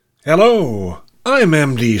Hello, I'm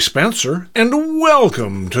MD Spencer, and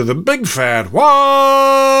welcome to the Big Fat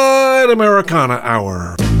White Americana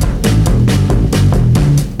Hour.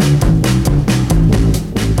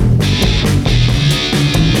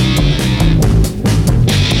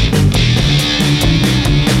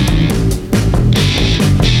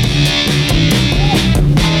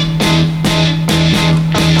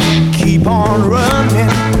 Keep on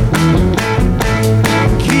running,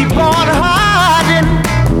 keep on hiding.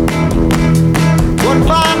 One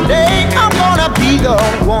fine day I'm gonna be the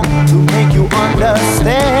one to make you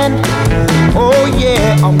understand. Oh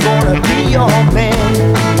yeah, I'm gonna be your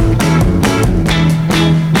man.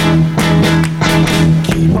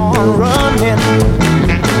 Keep on running,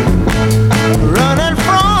 running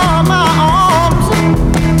from my arms.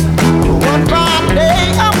 One fine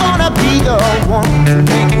day I'm gonna be the one to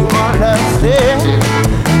make you understand.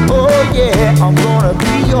 Oh yeah, I'm gonna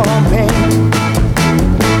be your man.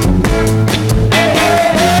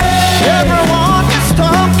 Everyone is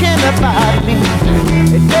talking about me.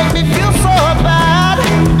 It makes me feel so bad.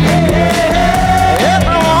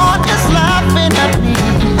 Everyone is laughing at me.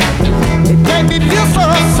 It makes me feel so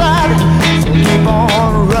sad. So keep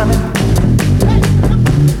on running.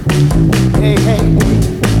 Hey, hey.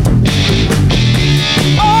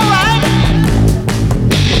 All right.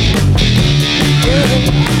 Yeah.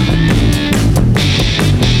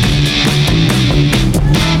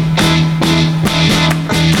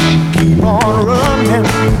 Keep on running,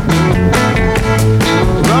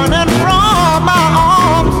 running from my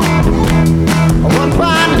arms. One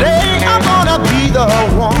fine day I'm gonna be the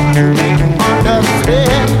one to make you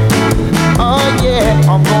understand. Oh yeah,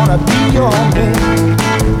 I'm gonna be your man.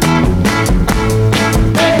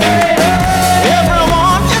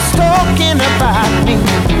 Everyone is talking about me.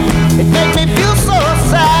 It makes me feel so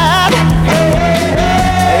sad.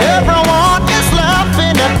 Everyone is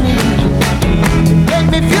laughing at me. Make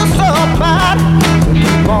me feel so bad.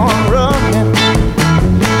 Keep on running,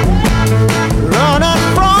 running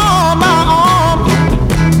from my arms.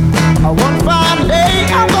 One fine day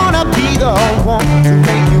I'm gonna be the one to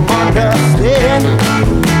make you understand.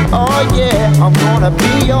 Oh yeah, I'm gonna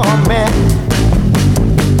be your man.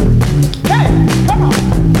 Hey, come on.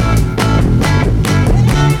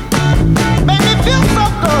 Make me feel so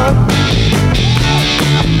good.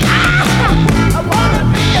 I wanna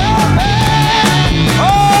be your man.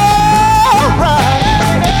 Alright.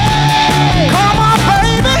 Come on,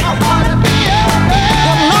 baby. I wanna be your man.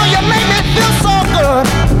 You know you make me feel so good.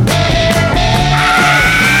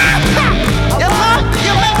 You know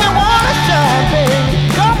you make me wanna shine, baby.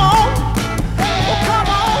 Come on. Oh, come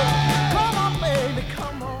on. Come on, baby.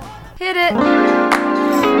 Come on. Hit it.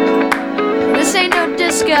 This ain't no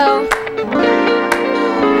disco.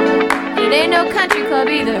 It ain't no country club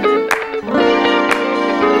either.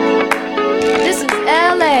 This is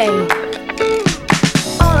LA.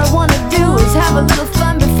 All I wanna do is have a little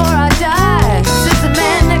fun before I die. Sits a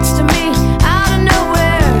man next to me out of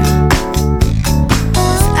nowhere.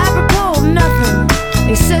 It's apropos of nothing.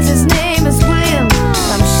 He says his name is William.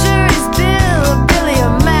 I'm sure he's Bill or Billy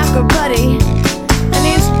or Mac or Buddy. And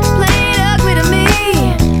he's plain ugly to me.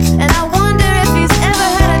 And I wonder if he's ever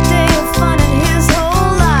had a day of fun in his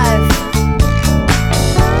whole life.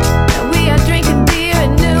 And we are drinking beer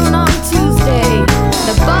at noon on Tuesday.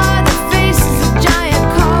 The bar that faces a giant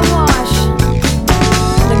car wash.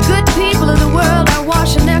 The good people of the world are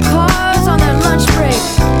washing their cars on their lunch break,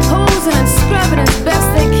 hosing and scrubbing as best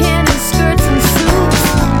they can in skirts and suits.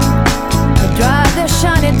 They drive their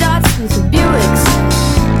shiny Datsuns and Buicks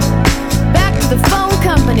back to the phone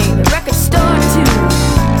company, the record store too.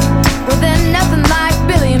 Well, they're nothing like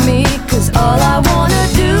Billy and me, 'cause all I wanna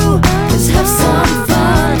do is have some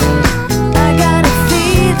fun. I got a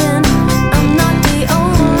feeling I'm not the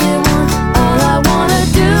only one. All I wanna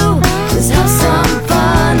do is have some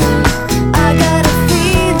fun. I got a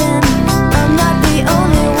feeling I'm not the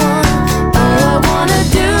only one. All I wanna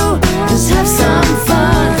do is have some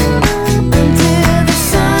fun until the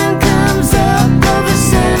sun comes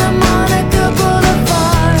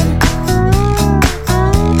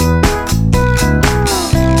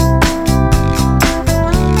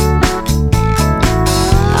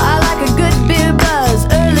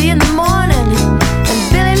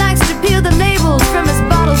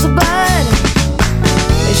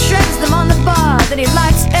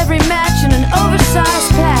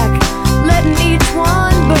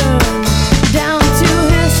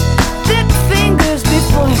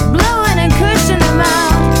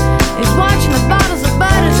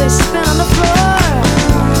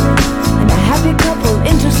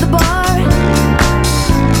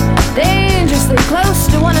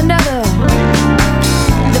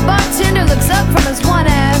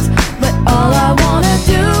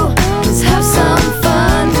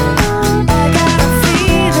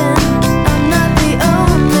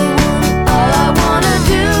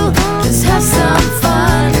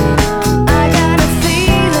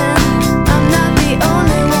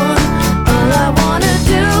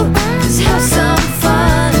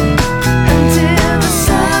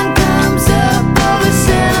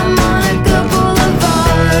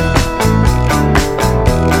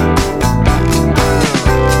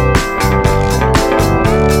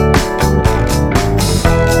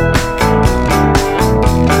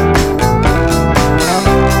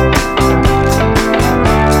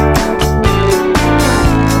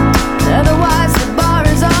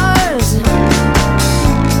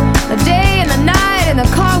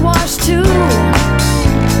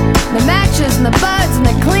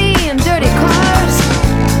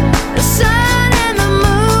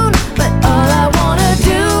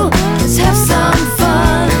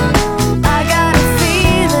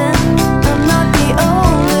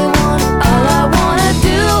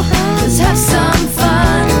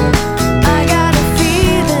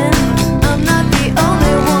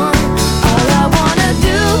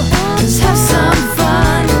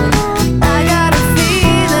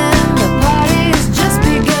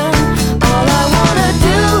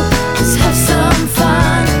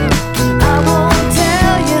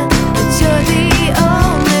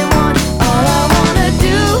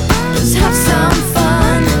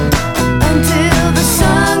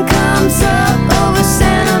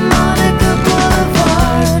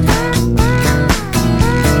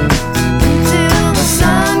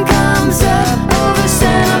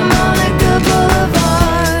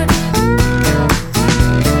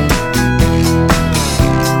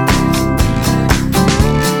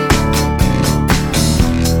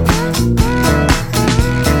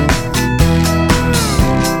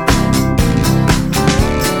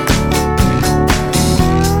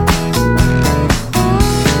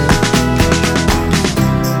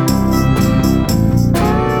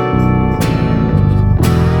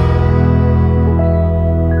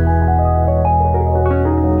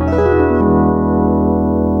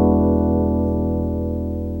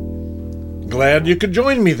glad you could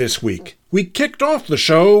join me this week. We kicked off the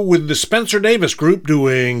show with the Spencer Davis Group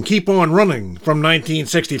doing Keep On Running from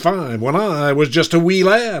 1965, when I was just a wee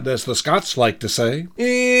lad, as the Scots like to say.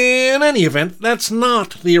 In any event, that's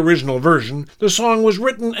not the original version. The song was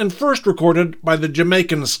written and first recorded by the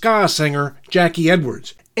Jamaican ska singer Jackie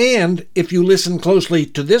Edwards. And if you listen closely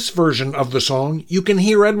to this version of the song, you can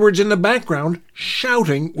hear Edwards in the background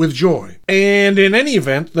shouting with joy. And in any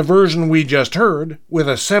event, the version we just heard, with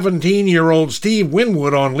a 17-year-old Steve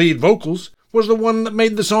Winwood on lead vocals, was the one that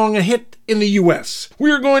made the song a hit in the U.S.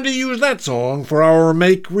 We're going to use that song for our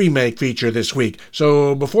Make-Remake feature this week.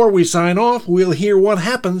 So before we sign off, we'll hear what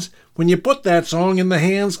happens when you put that song in the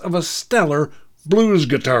hands of a stellar blues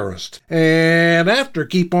guitarist. And after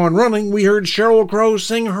Keep On Running, we heard Sheryl Crow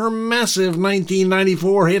sing her massive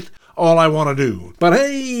 1994 hit, All I Want to Do. But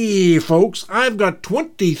hey, folks, I've got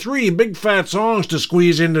 23 big fat songs to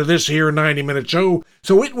squeeze into this here 90-minute show,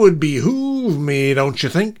 so it would behoove me, don't you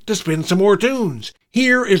think, to spin some more tunes.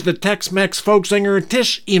 Here is the Tex-Mex folk singer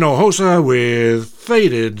Tish Hinojosa with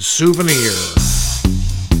Faded Souvenir.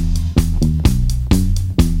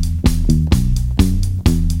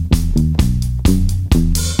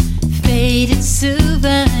 Faded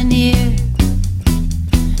souvenir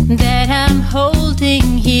that I'm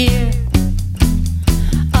holding here,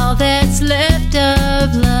 all that's left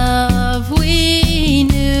of love we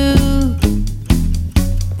knew.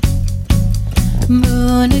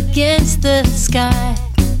 Moon against the sky,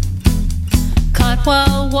 caught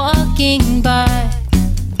while walking by.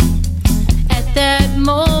 At that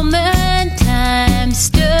moment time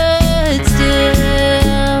stood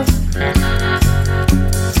still.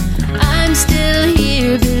 I'm still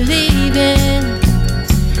here believing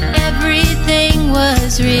everything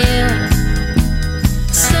was real.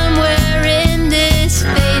 Somewhere in this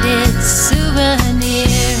faded souvenir,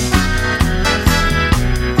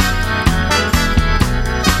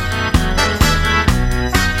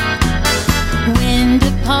 wind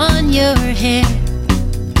upon your hair,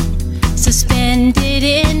 suspended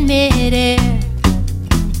in midair,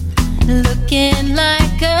 looking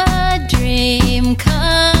like a dream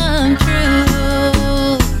come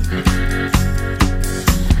true.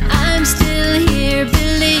 I'm still here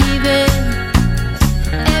believing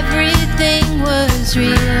everything was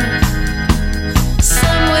real.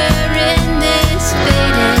 Somewhere in this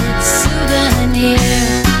faded souvenir.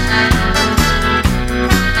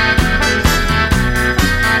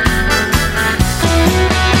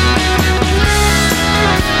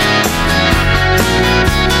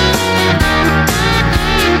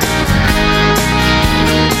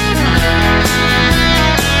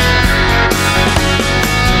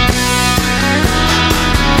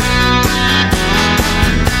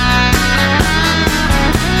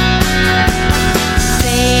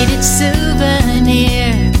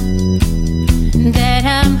 Souvenir that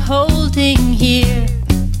I'm holding here,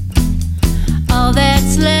 all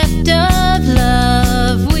that's left of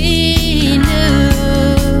love we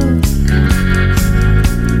knew.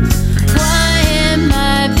 Why am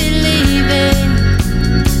I believing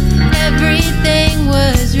everything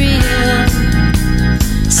was real?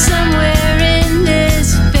 Somewhere in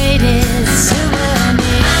this faded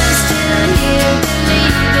souvenir, I'm still here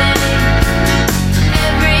believing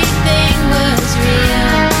everything was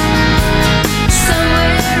real.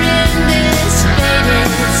 Somewhere in this faded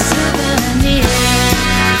souvenir.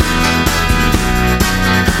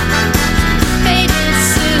 Faded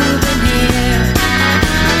souvenir.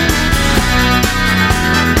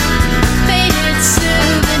 Faded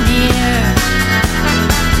souvenir.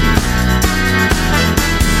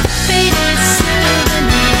 Faded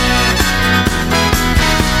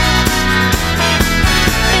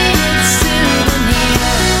souvenir.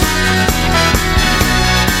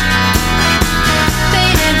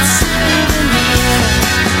 Faded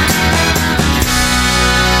souvenir. Faded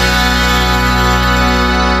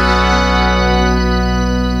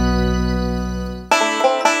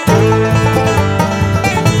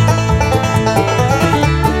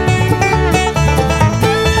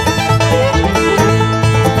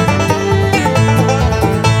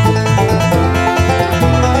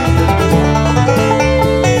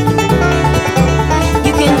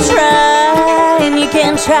You can try and you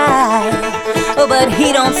can try, oh, but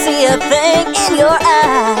he don't see a thing in your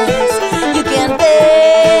eyes. You can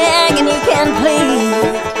beg and you can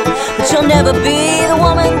plead, but you'll never be the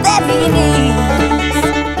woman that he needs.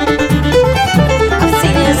 I've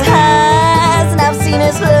seen his highs and I've seen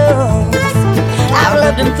his lows. I've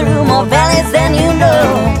loved him through more valleys than you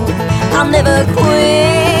know. I'll never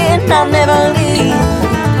quit, I'll never leave.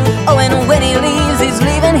 Oh, and when he leaves, he's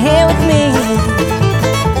leaving here with me.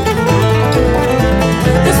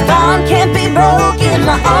 This bond can't be broken. broken,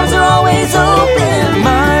 my arms are always open.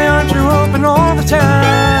 My arms are open all the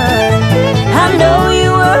time. I know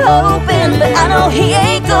you were hoping, but I know he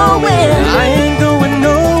ain't going. I ain't going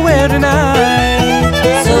nowhere tonight.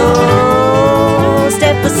 So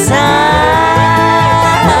step aside.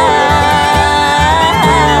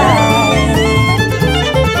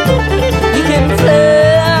 You can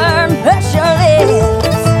flirt, brush your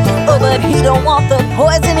lips, oh, but he don't want the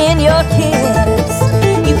poison in your kiss.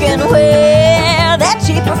 You can wear that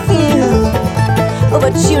cheap perfume, oh,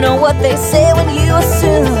 but you know what they say when you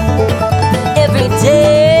assume. Every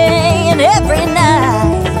day and every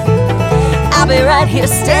night I'll be right here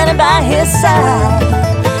standing by his side.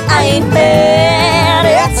 I ain't mad,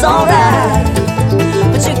 it's alright,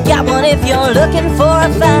 but you got one if you're looking for a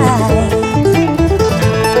fight.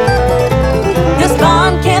 This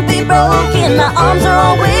bond can't be broken, my arms are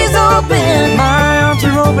always open. My arms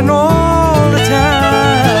are open all the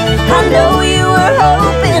time. I know you were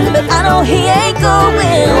hoping, but I know he ain't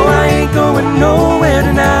going. No, I ain't going nowhere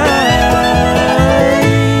tonight.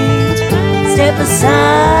 Step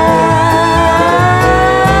aside.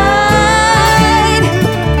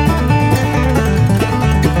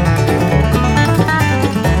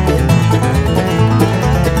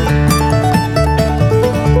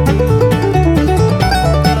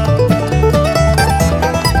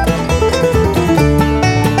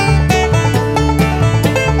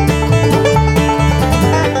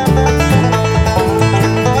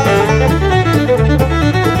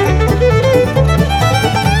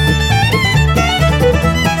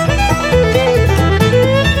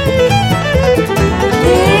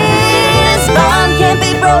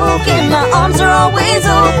 My arms are always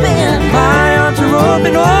open. My arms are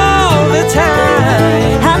open all the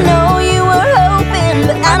time. I know you were hoping,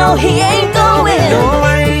 but I know he ain't going. No,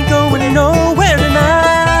 I ain't going nowhere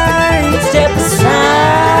tonight. Step aside.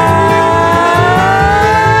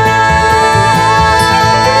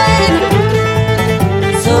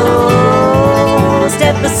 So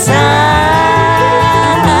step aside.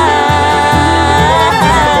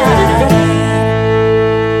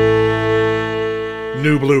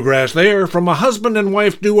 New bluegrass there from a husband and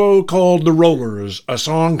wife duo called The Rollers, a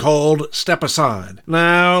song called Step Aside.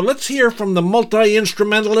 Now, let's hear from the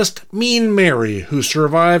multi-instrumentalist Mean Mary, who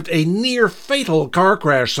survived a near-fatal car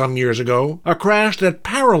crash some years ago, a crash that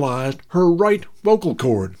paralyzed her right vocal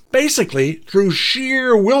cord. Basically, through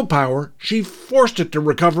sheer willpower, she forced it to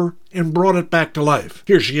recover and brought it back to life.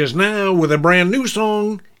 Here she is now with a brand new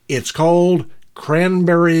song. It's called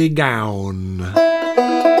Cranberry Gown.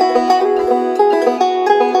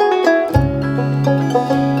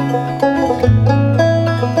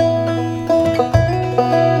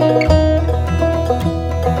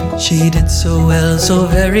 She did so well, so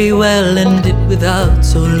very well, and did without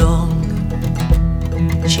so long.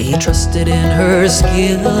 She trusted in her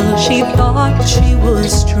skill, she thought she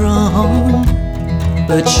was strong.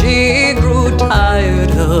 But she grew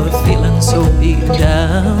tired of feeling so beat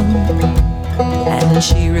down, and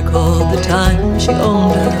she recalled the time she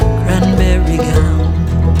owned a cranberry gown.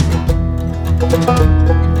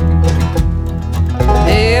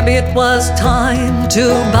 Maybe it was time to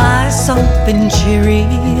buy something cheery,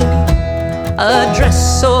 a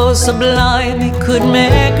dress so sublime it could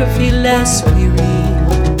make her feel less weary,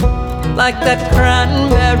 like that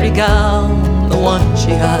cranberry gown, the one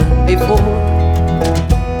she had before.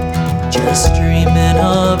 Just dreaming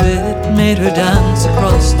of it made her dance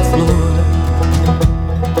across the floor.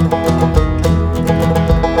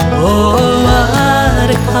 Oh, what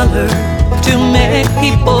a color to make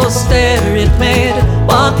people stare. It made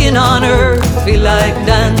walking on earth feel like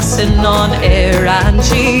dancing on air. And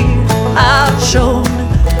she outshone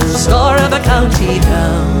the star of a county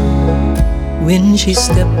town when she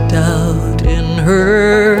stepped out in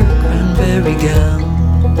her cranberry gown.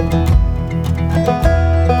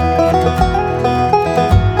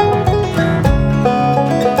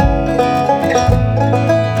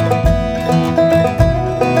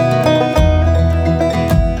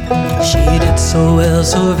 So well,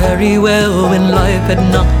 so very well, when life had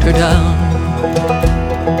knocked her down.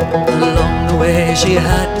 Along the way she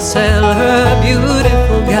had to sell her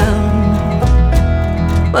beautiful gown,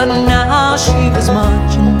 but now she was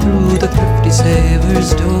marching through the thrifty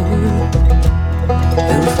saver's door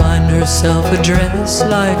to find herself a dress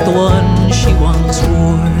like the one she once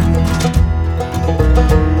wore.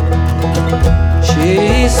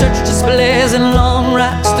 She searched displays in long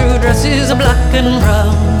racks, through dresses of black and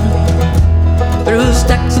brown, through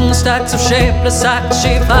stacks and stacks of shapeless sacks,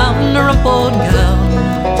 she found a rumpled gown.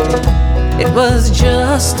 It was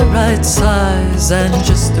just the right size and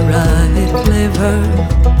just the right flavor,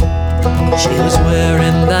 She was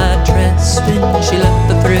wearing that dress when she left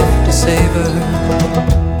the thrift to save her.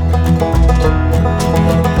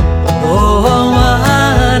 Oh,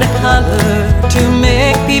 what a color to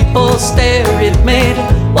make people stare. It made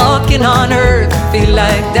walking on earth feel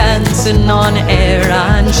like dancing on air.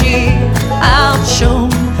 And she outshone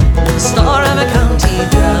the star of a county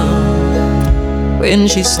down when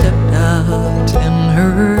she stepped out in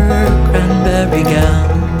her cranberry gown.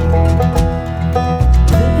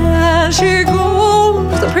 There she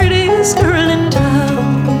goes, the prettiest girl in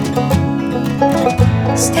town,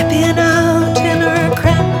 stepping out in her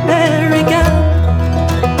cranberry gown.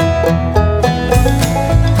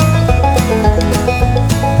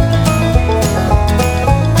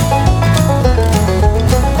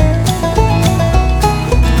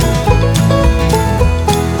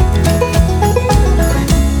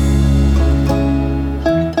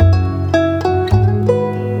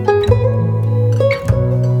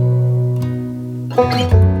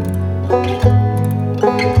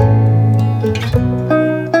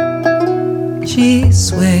 She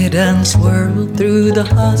swayed and swirled through the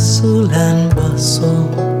hustle and bustle,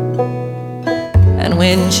 and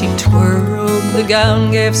when she twirled, the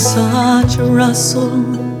gown gave such a rustle.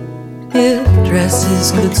 If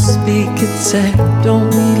dresses could speak, it'd say, "Don't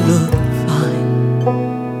we look fine?"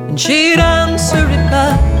 And she'd answer it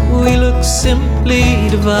back, "We look simply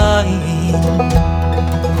divine."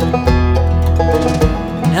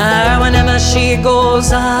 Now whenever she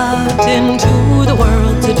goes out into the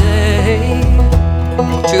world today,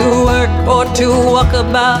 to work or to walk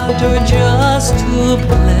about or just to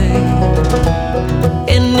play,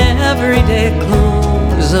 in everyday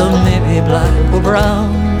clothes of maybe black or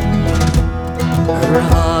brown, her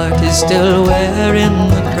heart is still wearing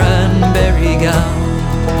the cranberry gown.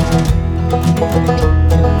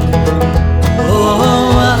 Oh,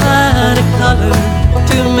 what a color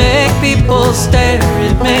to make people stare.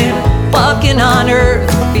 It made walking on earth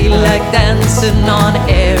feel like dancing on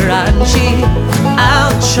air. And she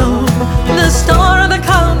outshone the star of the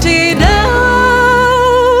county down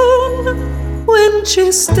when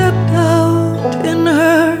she stepped out in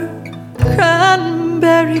her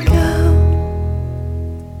cranberry gown.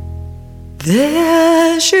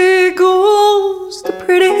 There she goes, the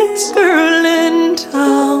prettiest girl in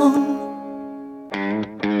town.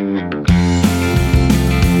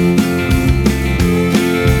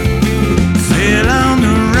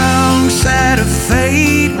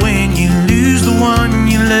 When you lose the one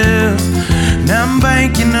you love, now I'm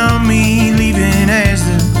banking on me leaving as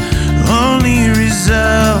the only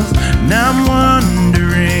result. Now I'm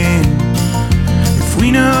wondering if we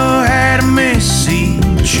know how to miss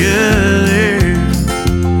each other.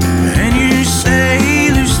 And your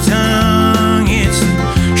sailor's tongue, it's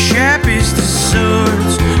the sharpest of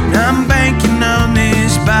swords. Now I'm banking on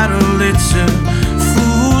this bottle, it's a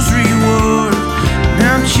fool's reward.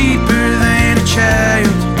 Now I'm cheaper than a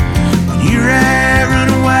child when you're out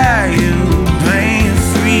running wild, playing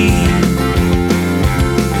free.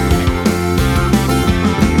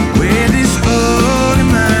 With this hole in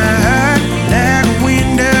my heart, like a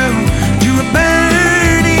window to a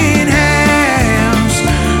burning house,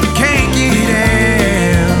 can't get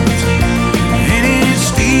out, and it's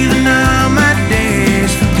stealing all my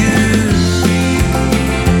days for good.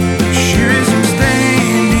 Sure as I'm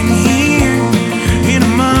standing here in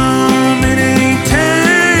a moment ain't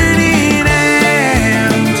turning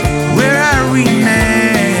out. Where are we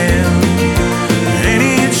now? And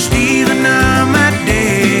it's stealing all my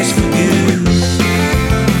days for good.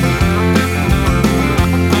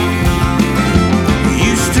 We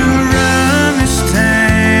used to run this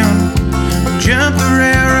town, jump the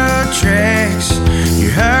railroad tracks.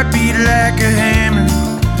 Your heart beat like a hammer,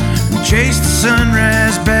 chase the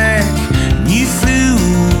sunrise back, and you flew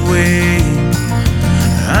away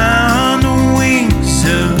on the wings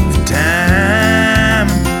of time.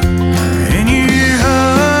 And you're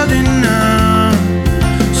holding on,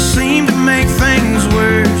 seem to make things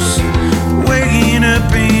worse, waking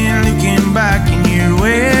up and looking back, and you're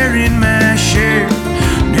wearing my shirt.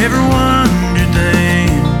 Never wondered then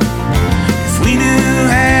if we knew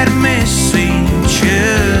how to miss each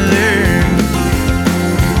other.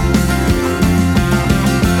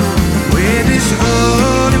 With this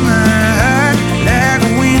hole in my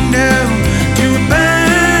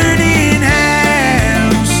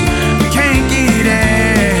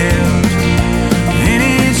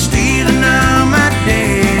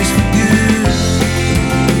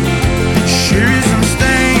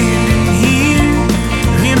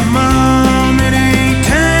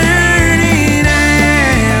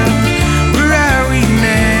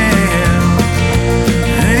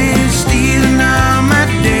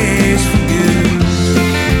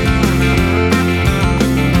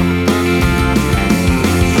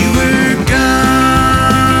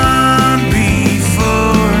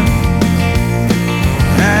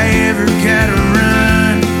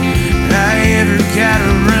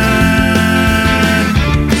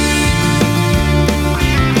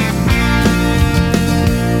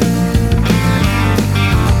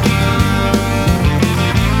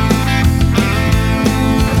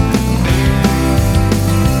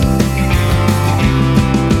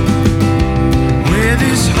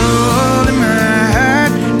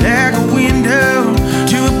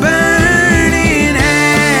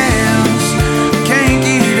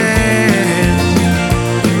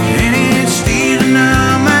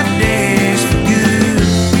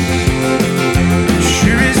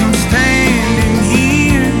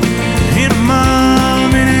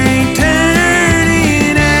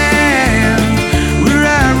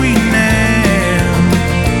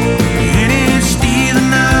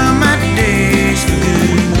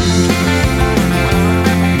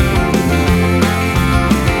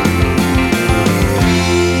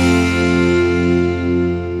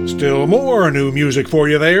Still more new music for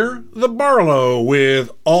you there. The Barlow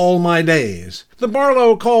with All My Days. The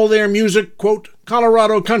Barlow call their music, quote,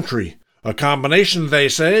 Colorado country. A combination, they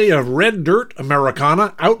say, of red dirt,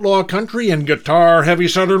 Americana, outlaw country, and guitar-heavy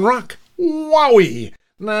southern rock. Wowie!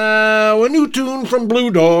 Now, a new tune from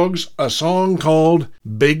Blue Dogs, a song called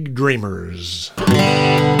Big Dreamers.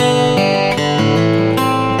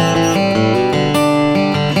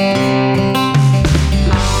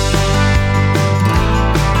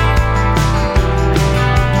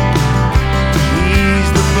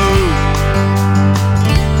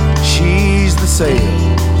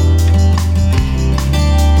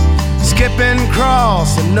 Skipping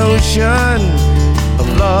across an ocean of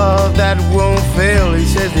love that won't fail. He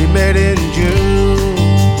says they met in June.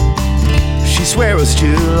 She swears it's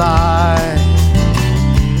July,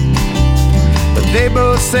 but they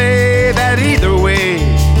both say that either way,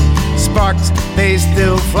 sparks they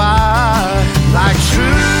still fly like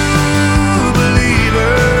true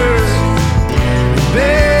believers,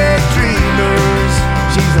 big dreamers.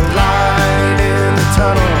 She's a light in the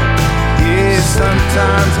tunnel. Yeah,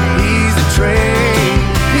 sometimes he's a train.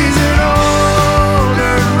 He's an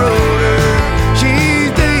older roader.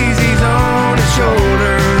 She's daisies on his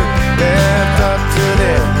shoulder. Left up to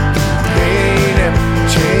them, they never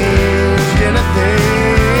changed anything.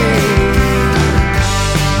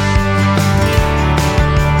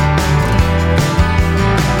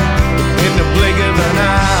 In the blink of an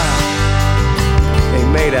eye, they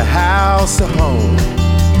made a house a home.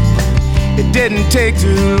 It didn't take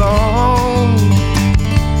too long,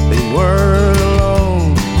 they weren't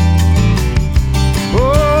alone.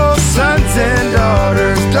 Oh, sons and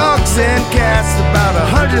daughters, dogs and cats, about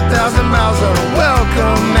 100,000 miles on a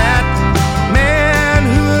welcome mat. Man,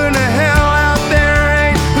 who in the hell out there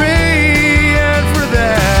ain't praying for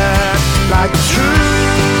that? Like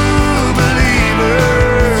true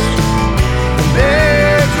believers,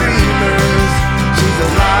 they're dreamers. She's a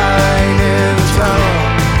light in the tunnel.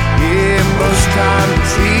 Most times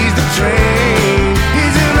he's the train.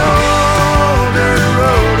 He's an older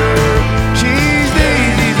roader. She's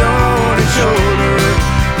daisies on his shoulder.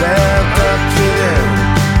 Left up to them,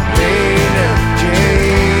 they never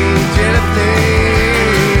change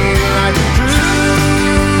anything. Like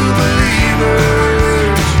true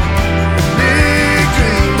believers, big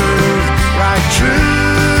dreamers. Like true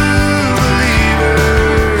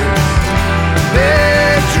believers,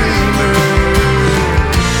 big dreamers.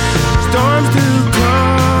 Storms do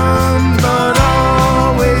come, but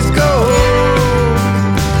always go.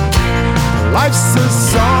 Life's a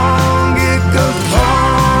song, it goes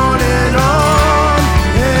on and on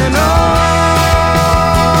and on.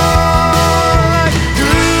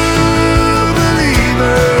 True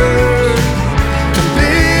believers,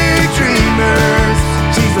 big dreamers.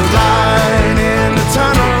 She's a light in the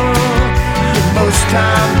tunnel. Most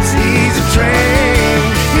times he's a train.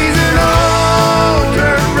 He's an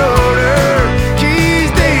older roader. She's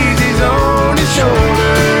daisies on his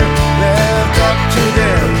shoulder. Left up to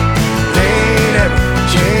them, they never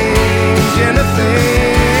change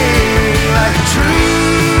anything. Like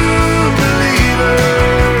true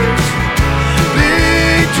believers,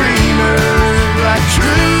 big dreamers. Like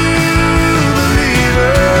true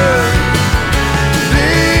believers,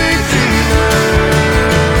 big dreamers.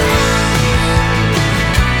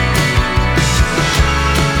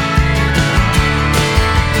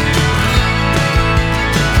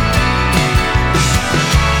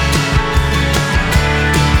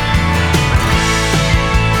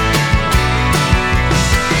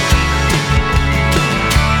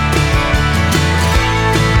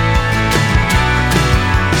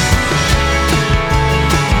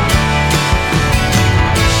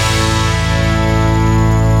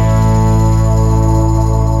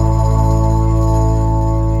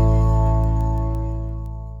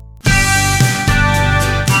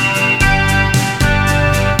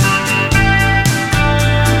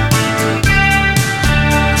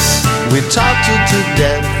 We talked her to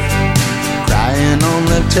death, crying on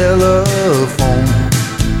the telephone.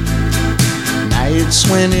 Nights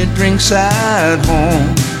when he drinks at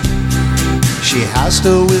home, she has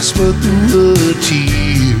to whisper through her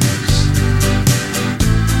tears.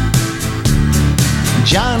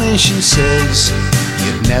 Johnny, she says,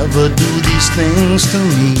 you'd never do these things to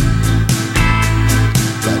me,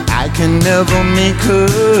 but I can never make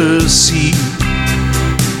her see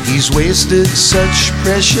he's wasted such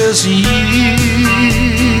precious years.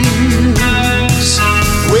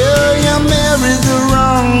 Well, you married the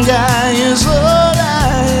wrong guy is all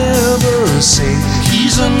I ever say.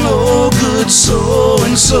 He's a no good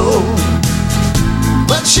so-and-so,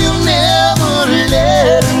 but she'll never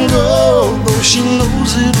let him go. Though she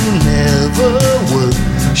knows it'll never work.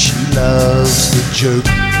 She loves the jerk.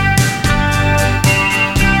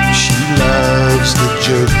 She loves the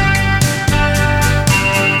jerk.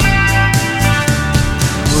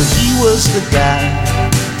 Well, he was the guy,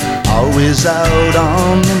 always out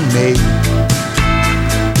on the make.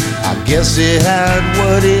 I guess he had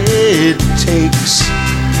what it takes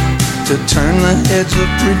to turn the heads of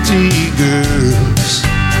pretty girls.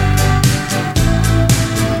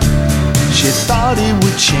 She thought he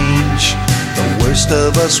would change, the worst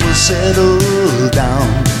of us would settle down,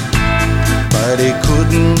 but he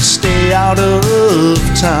couldn't stay out of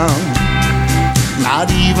town, not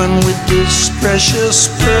even with this precious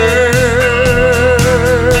pearl.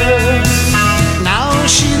 Now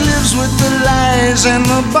she lives with the lies and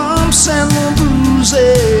the bumps and the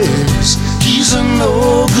bruises. He's a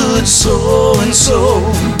no good so-and-so,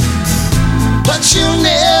 but she'll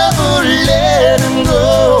never let him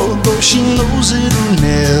go, though she knows it'll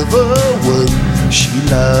never work. She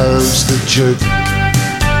loves the jerk.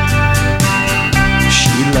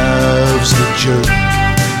 She loves the jerk.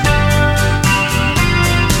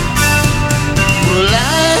 Well, I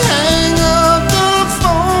hang up the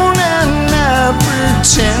phone and I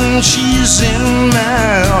pretend she's in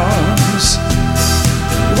my arms.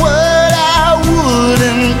 What I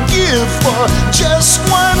wouldn't give for just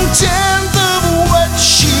 1/10 of what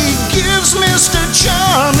she gives Mr.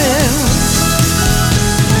 Charming.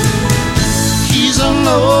 He's a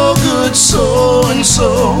no good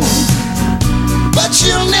so-and-so, but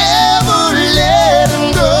she'll never let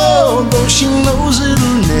him go, though she knows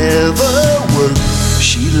it'll never work.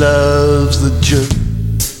 She loves the jerk.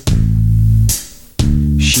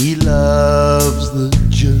 She loves the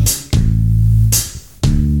jerk.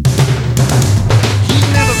 He's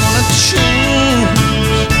never gonna change.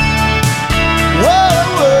 Whoa,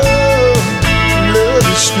 whoa, love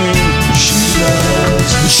is strange. She loves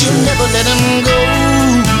the jerk. She'll never let him go.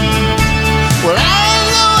 Well, I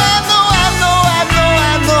know.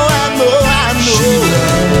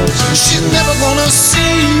 She's never gonna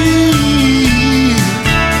see.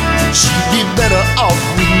 She'd be better off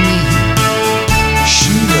with me.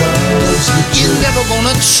 She loves the jerk. You're never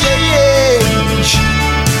gonna change.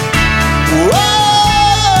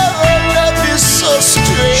 Whoa, love is so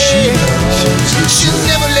strange. She'll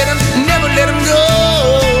never let him go.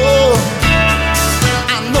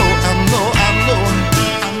 I know.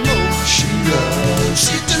 She loves.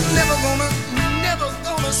 She's just never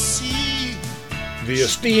gonna see. The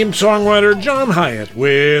esteemed songwriter John Hyatt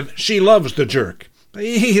with She Loves the Jerk.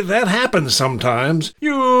 Hey, that happens sometimes.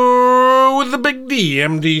 You're with the Big D,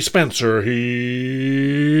 M.D. Spencer, here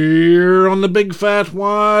on the Big Fat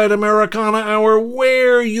Wide Americana Hour,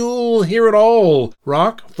 where you'll hear it all.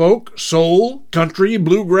 Rock, folk, soul, country,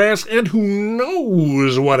 bluegrass, and who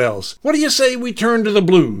knows what else. What do you say we turn to the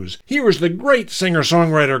blues? Here is the great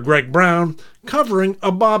singer-songwriter Greg Brown covering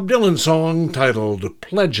a Bob Dylan song titled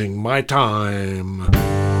Pledging My Time.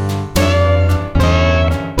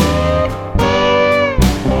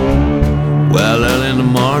 Well, early in the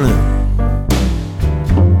morning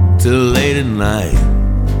till late at night,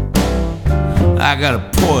 I got a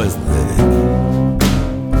poison headache,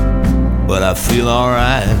 but I feel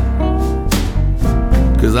alright,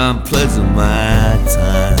 'cause I'm pledging my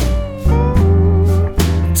time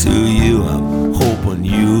to you. I'm hoping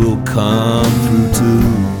you'll come through too.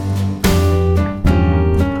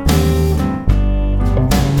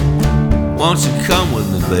 Won't you come with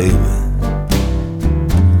me, baby?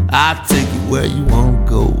 I'll take you where you want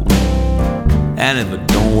to go, and if it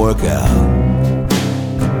don't work out,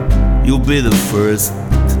 you'll be the first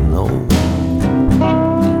to know.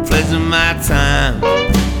 I'm pledging my time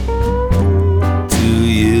to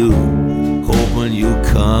you, hoping you'll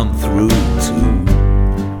come through too.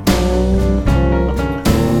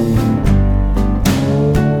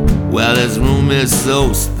 Well, this room is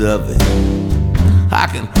so stuffy, I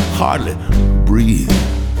can hardly breathe.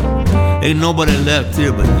 Ain't nobody left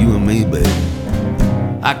here but you and me, baby.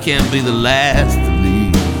 I can't be the last to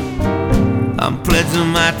leave. I'm pledging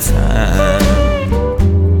my time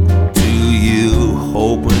to you,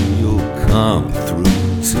 hoping you'll come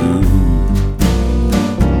through too.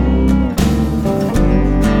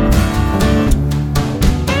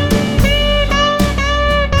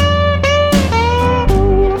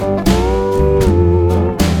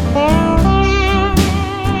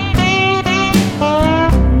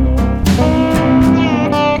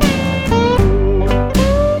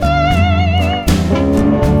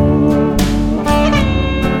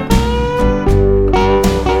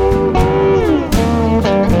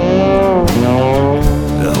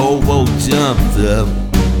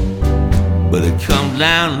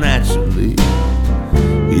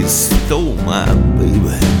 He stole my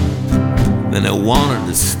baby, then they wanted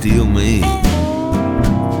to steal me.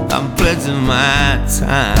 I'm pledging my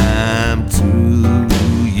time to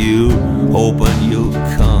you, hoping you'll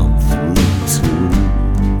come through too.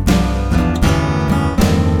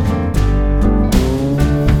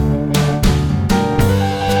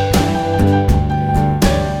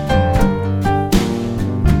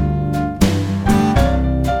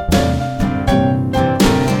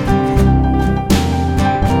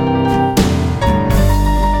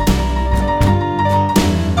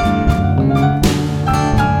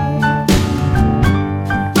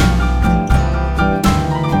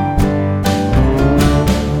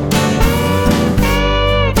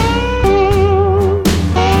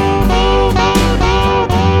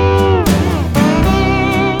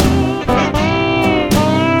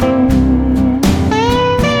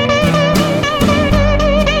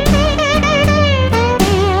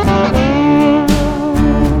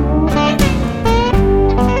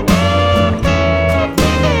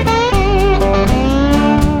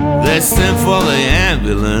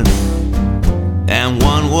 And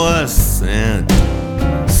one was sent.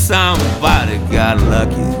 Somebody got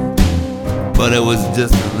lucky, but it was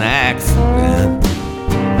just an accident.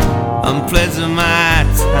 I'm pledging my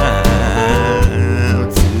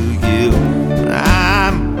time to you.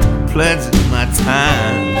 I'm pledging my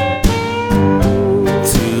time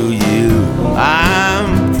to you.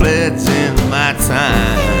 I'm pledging my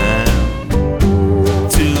time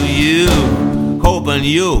to you, hoping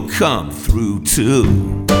you'll come through too.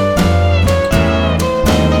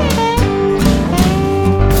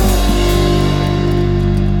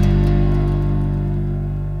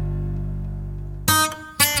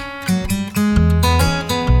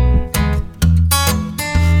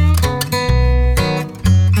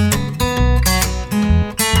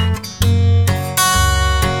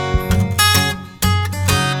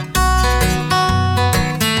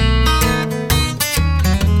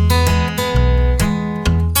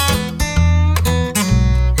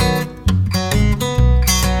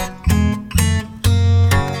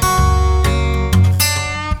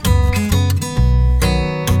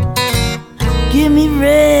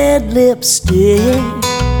 Lipstick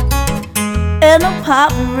and a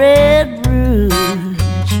pop of red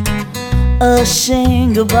rouge, a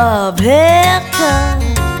shingle bob haircut,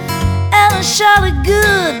 and a shot of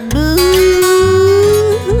good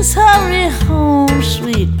booze. Hurry home,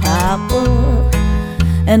 sweet papa,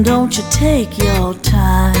 and don't you take your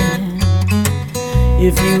time.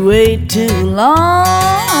 If you wait too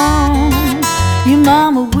long, your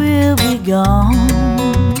mama will be gone.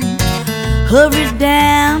 Hurry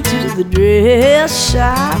down to the dress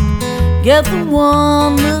shop, get the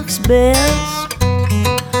one looks best.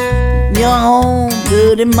 Your own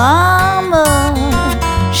dirty mama,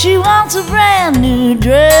 she wants a brand new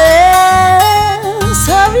dress.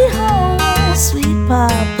 Hurry home, sweet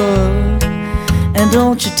papa, and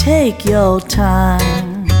don't you take your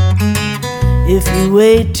time. If you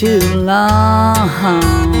wait too long,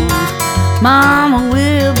 mama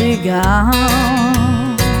will be gone.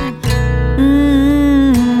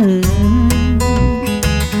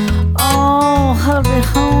 Oh, hurry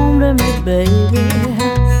home to me, baby.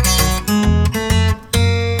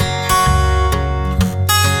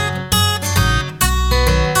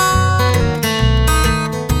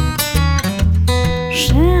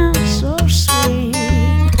 Sounds so sweet.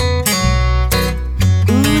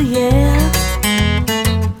 Ooh, yeah.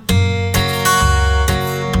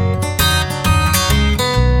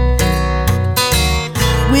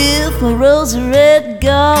 With my rosy red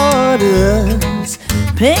garters,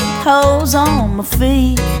 pink hose on my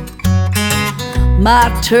feet, my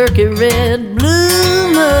turkey red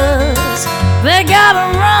bloomers, they got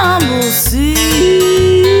a rumble seat.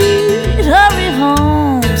 Hurry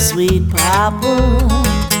home, sweet papa,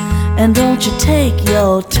 and don't you take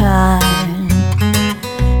your time.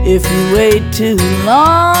 If you wait too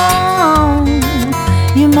long,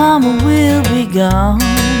 your mama will be gone.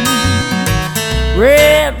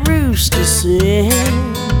 Red rooster says,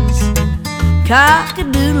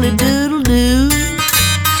 cock-a-doodle-doodle-doo.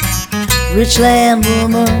 Rich land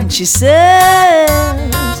woman, she says,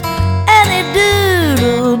 any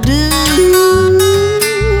doodle-doo.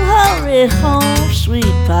 Hurry home,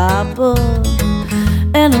 sweet papa,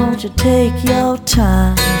 and don't you take your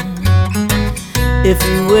time. If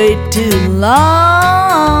you wait too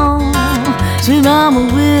long, sweet mama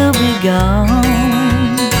will be gone.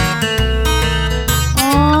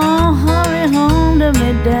 To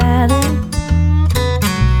me, daddy,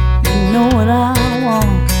 you know what I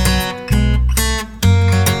want.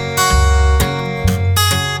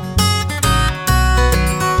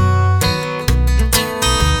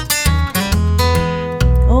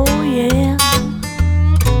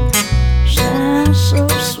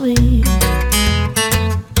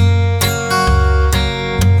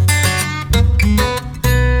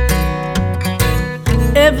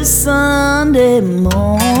 Sunday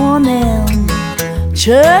morning,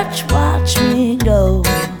 church watch me go.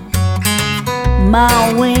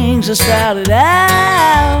 My wings are sprouted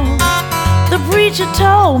out, the preacher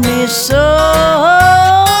told me so.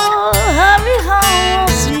 Hurry home,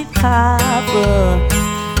 sweet papa,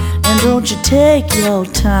 and don't you take your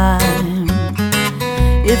time.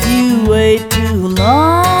 If you wait too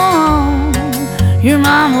long, your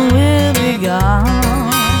mama will be gone.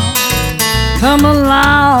 Come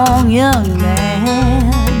along, young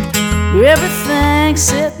man, everything's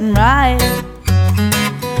sitting right.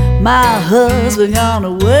 My husband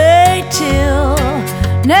gonna wait till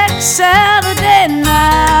next Saturday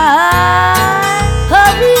night.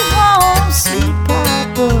 Hurry home, sweet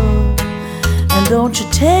papa, and don't you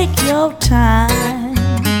take your time.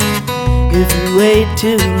 If you wait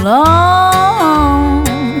too long,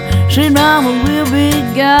 sweet mama will be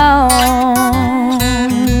gone.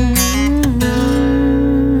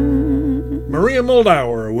 Maria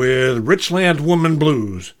Muldaur with Richland Woman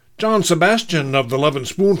Blues. John Sebastian of the Lovin'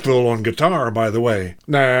 Spoonful on guitar, by the way.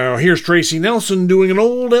 Now, here's Tracy Nelson doing an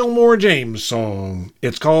old Elmore James song.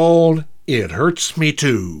 It's called It Hurts Me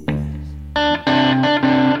Too.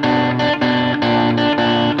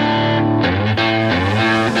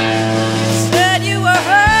 Said you were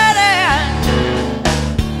hurting,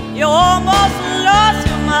 you almost lost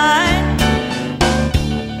your mind.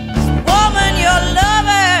 This woman you're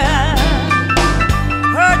loving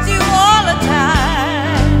hurts you all the time.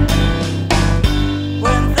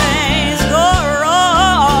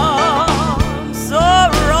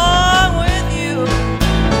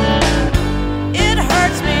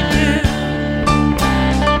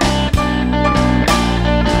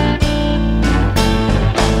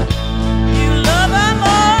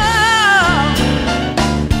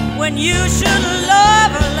 You should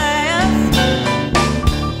love her less.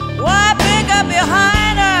 Why pick up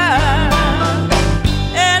behind her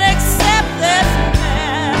and accept this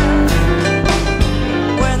mess?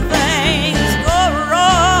 When things go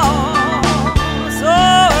wrong, so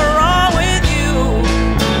wrong with you,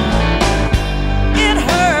 it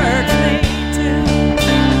hurts me too.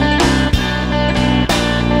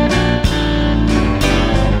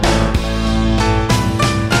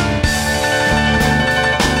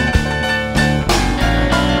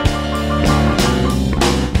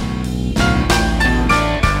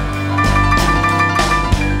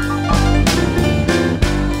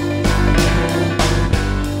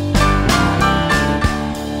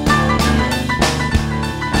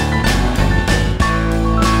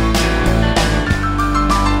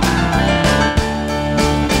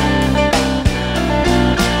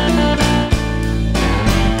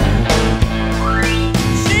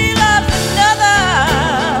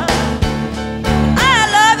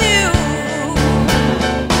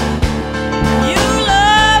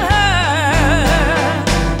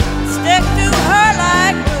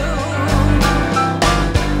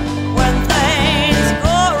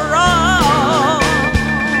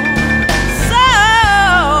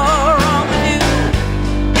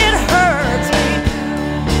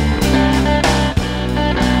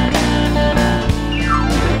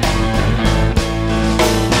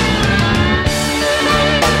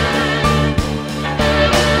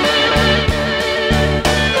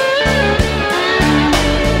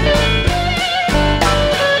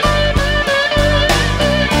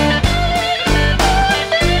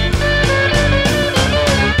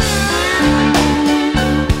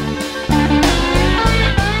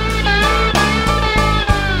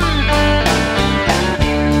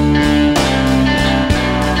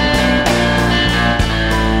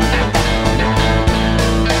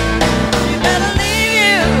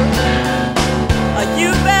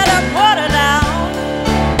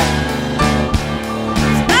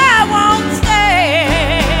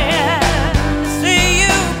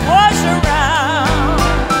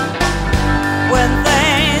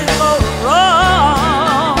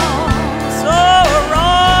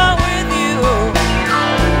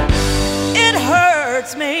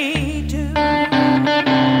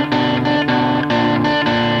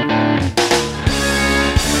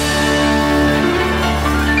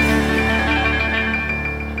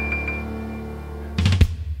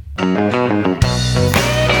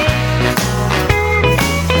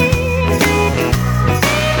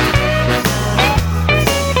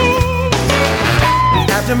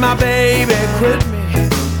 After my baby quit me,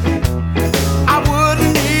 I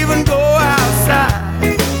wouldn't even go outside.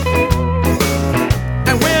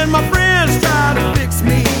 And when my friends tried to fix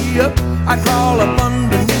me up, I crawl up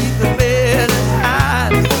underneath the bed and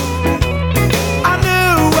hide. I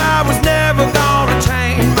knew I was never gonna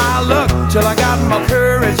change my luck till I got my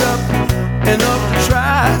courage up enough to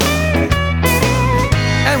try.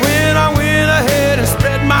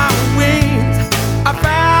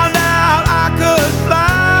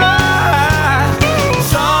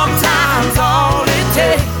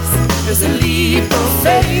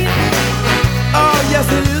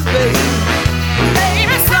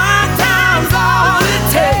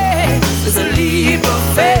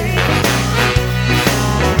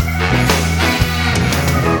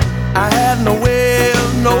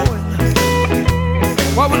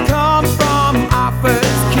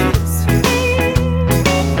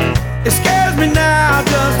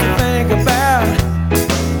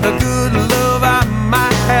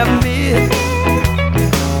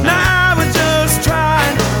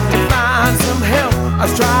 I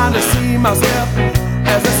was trying to see myself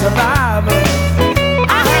as a survivor.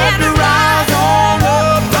 I had to rise on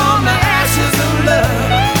up from the ashes of love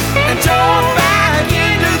and jump back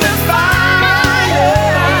into the fire.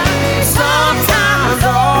 Sometimes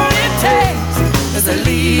all it takes is a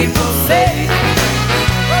leap of faith.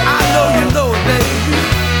 I know you know it, baby.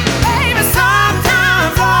 Baby,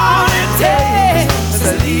 sometimes all it takes is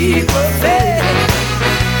a leap of faith.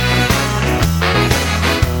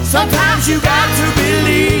 Sometimes you got to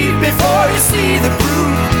believe before you see the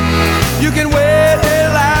proof. You can wait a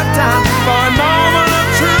lifetime for a moment of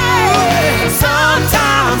truth.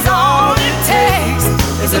 Sometimes all it takes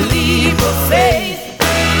is a leap of faith.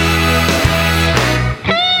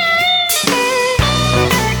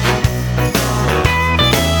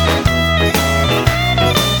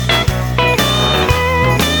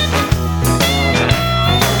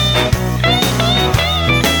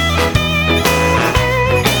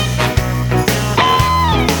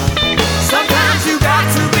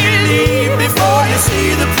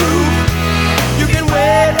 See the proof. You can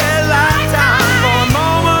wait a lifetime for a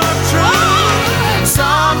moment of truth.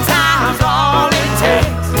 Sometimes all it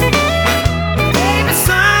takes, baby,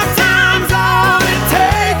 sometimes all it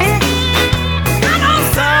takes, I know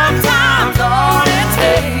sometimes all it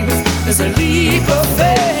takes is a leap of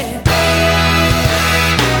faith.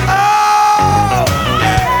 Oh,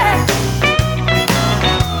 yeah.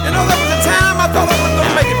 You know, there was a time I thought I wasn't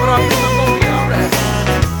gonna make it, but I'm gonna be alright.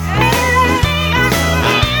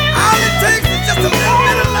 Just a little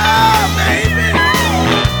bit of love, baby.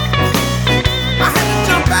 I had to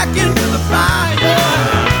jump back into the fire.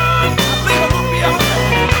 I believe I'm gonna be alright.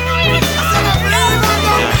 I said I believe I'm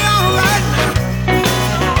gonna be alright now.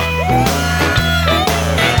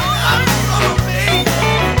 I'm gonna be.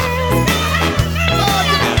 Lord,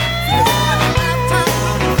 you know, it's been a lifetime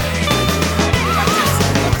of pain. I just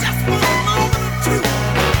want a moment of truth.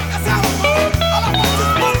 That's how I want. All I want is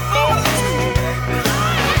one moment of truth, baby.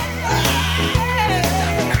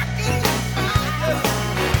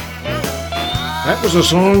 That was a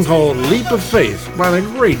song called Leap of Faith by the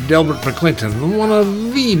great Delbert McClinton, one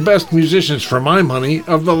of the best musicians for my money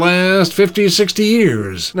of the last 50, 60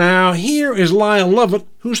 years. Now, here is Lyle Lovett,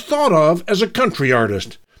 who's thought of as a country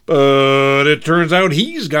artist. But it turns out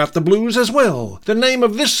he's got the blues as well. The name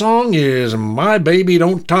of this song is My Baby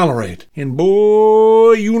Don't Tolerate. And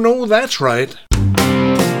boy, you know that's right.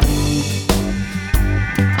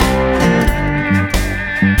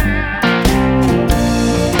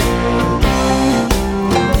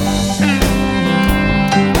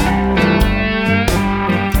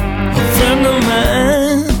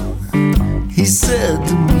 He said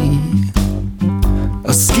to me,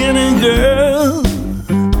 a skinny girl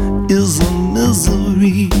is a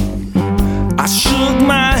misery. I shook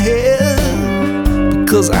my head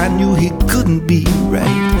because I knew he couldn't be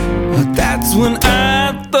right. But that's when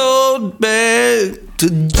I thought back to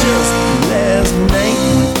just last night.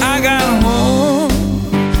 When I got home,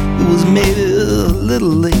 it was maybe a little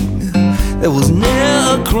late. There was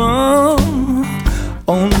never a crumb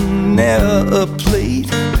on never a plate.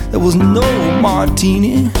 There was no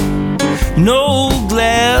martini, no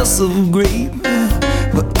glass of grape.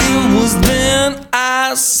 But it was then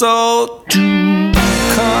I sought to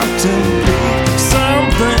contemplate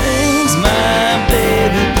some things my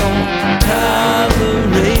baby don't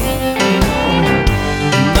tolerate.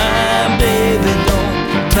 My baby don't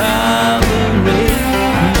tolerate.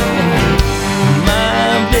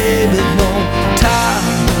 My baby don't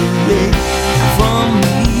tolerate from me.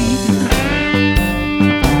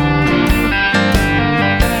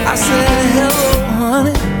 I said, hello,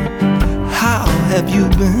 honey, how have you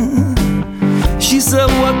been? She said,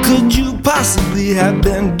 what could you possibly have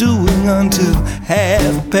been doing until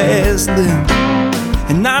 10:30 then?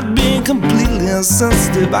 And not being completely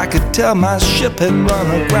insensitive, I could tell my ship had run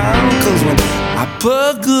aground. Cause when I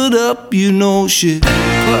puckered up, you know she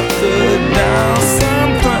puckered down.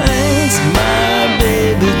 Some things my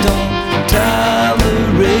baby don't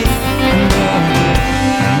tolerate.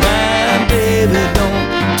 My baby don't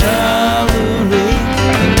tolerate.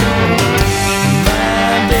 My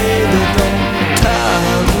baby don't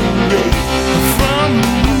tolerate from me.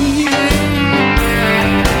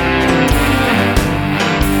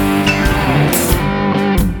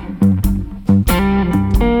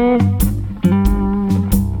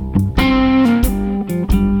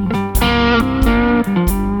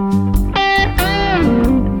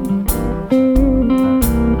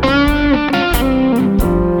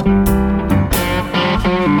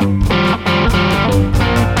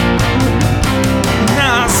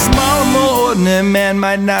 Man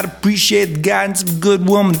might not appreciate the guidance of a good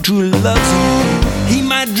woman who truly loves him. He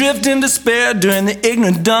might drift in despair during the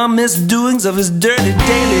ignorant, dumb misdoings of his dirty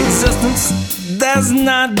daily existence. That's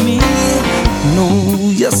not me, no,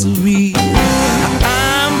 yes sirree.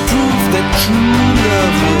 I'm proof that true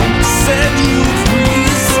love will set you free.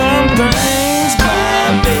 Some things my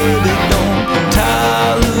baby don't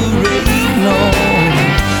tolerate, no.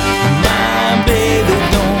 My baby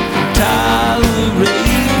don't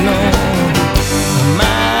tolerate, no.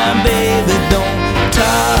 My baby don't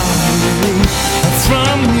tolerate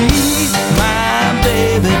from me. My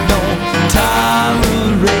baby don't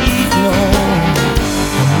tolerate, no.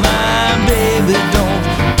 My baby don't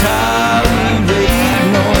tolerate,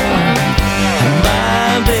 no. My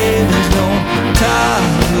baby don't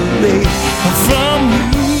tolerate from me.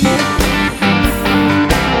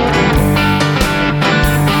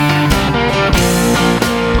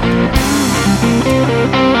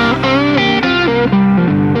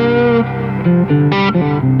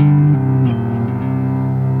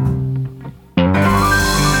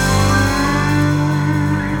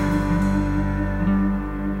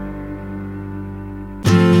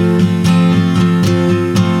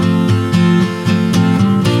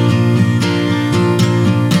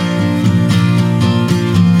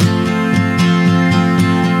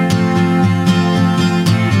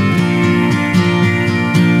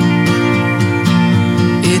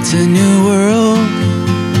 It's a new world.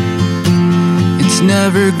 It's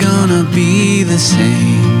never gonna be the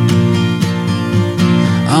same.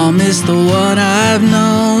 I'll miss the one I've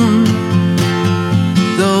known,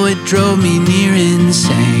 though it drove me near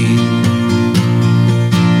insane.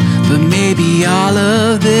 But maybe all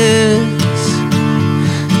of this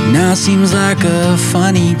now seems like a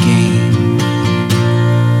funny game.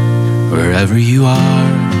 Wherever you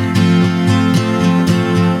are,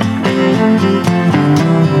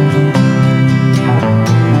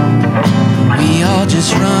 we all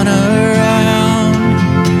just run around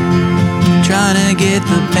trying to get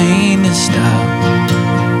the pain to stop,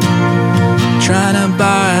 trying to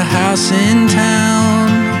buy a house in town,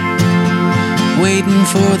 waiting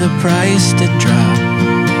for the price to drop,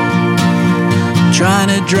 trying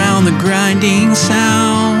to drown the grinding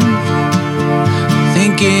sound,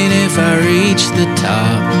 thinking if I reach the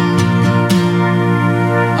top,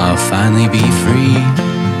 I'll finally be free.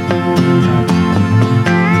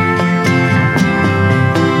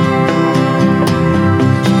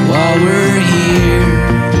 While we're here,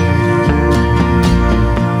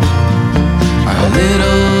 our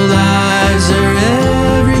little lives are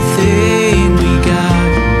everything we got.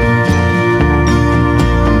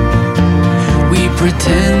 We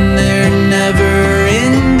pretend they're never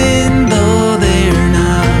ending, though they're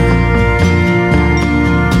not.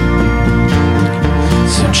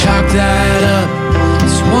 So chalk that up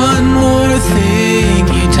as one more thing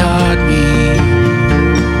you taught me.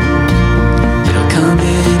 It'll come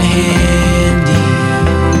in handy.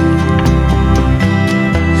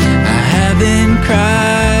 I haven't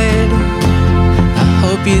cried, I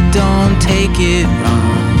hope you don't take it wrong.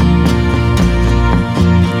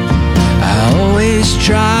 I always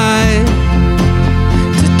try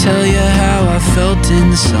to tell you how I felt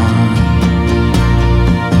in song.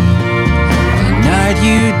 The night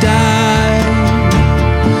you died,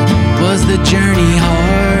 was the journey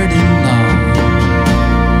hard and long?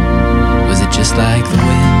 Was it just like the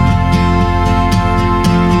wind?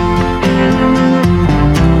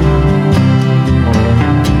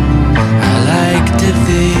 I like to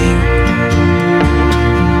think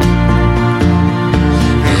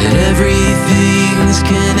that everything's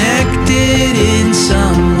connected in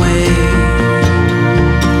some way.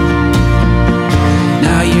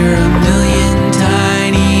 Now you're a million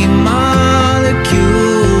tiny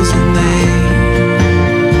molecules and they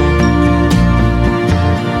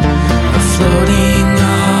are floating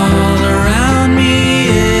on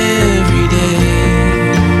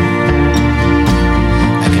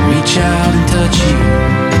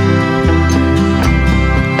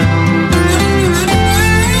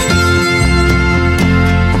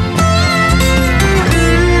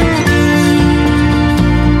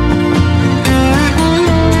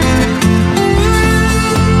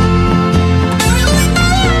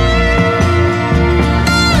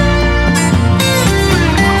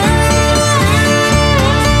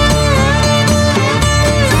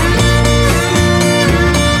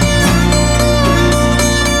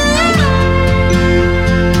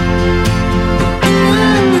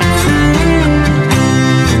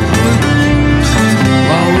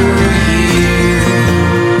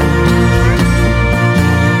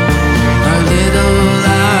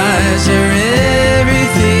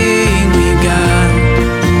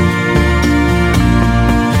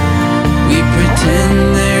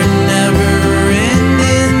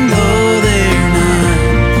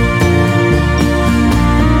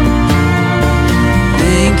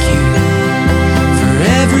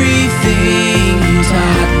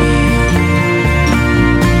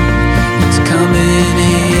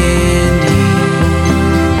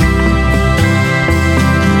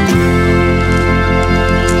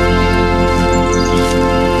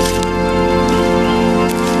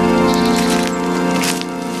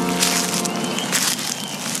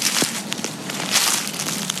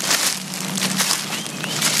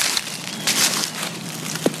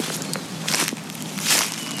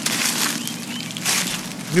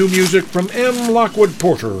New music from M. Lockwood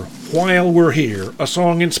Porter, While We're Here, a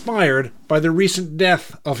song inspired by the recent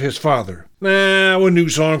death of his father. Now, a new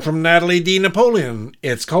song from Natalie D. Napoleon.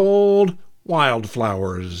 It's called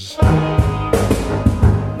Wildflowers.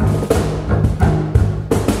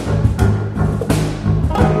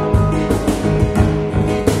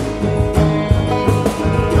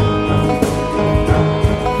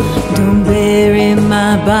 Don't bury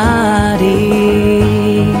my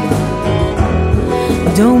body.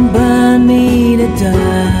 Don't burn me to dust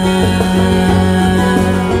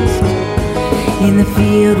in the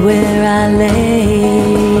field where I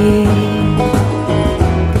lay.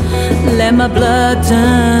 Let my blood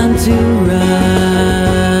turn to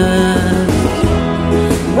rust.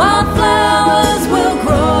 Wildflowers will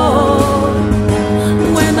grow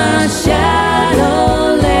where my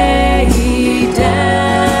shadow lay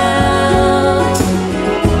down.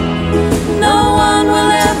 No one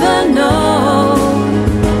will ever know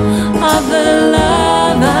of the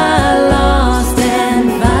love I lost and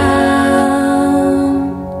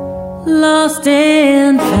found, lost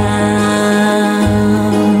and found.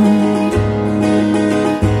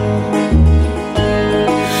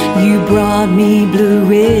 You brought me blue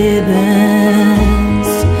ribbons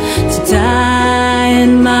to tie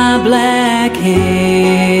in my black hair,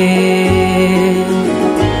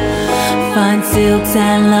 fine silks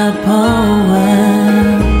and love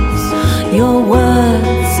poems. Your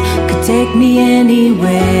words take me anywhere.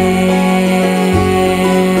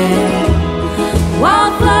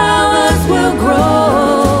 Wildflowers will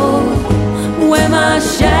grow where my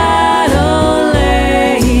shadow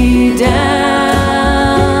lay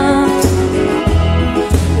down.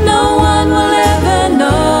 No one will ever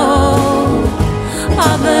know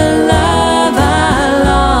of the love I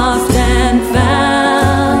lost and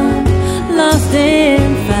found, lost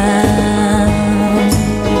and found.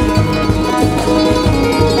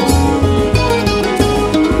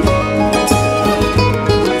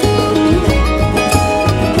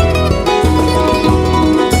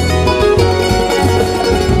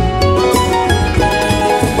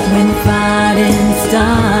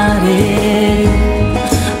 Started,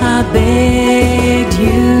 I begged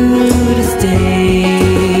you to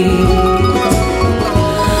stay,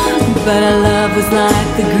 but our love was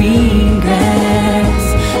like the green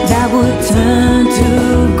grass that would turn to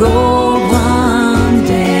gold one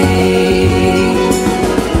day.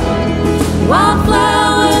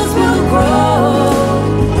 Wildflowers will grow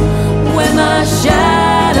where my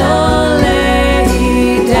shadow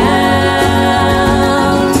lay down.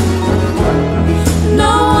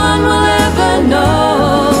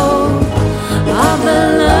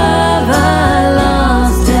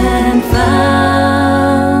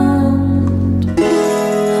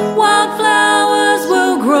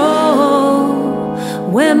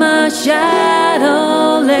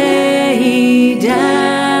 Shadow lay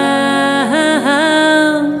down.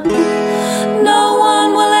 No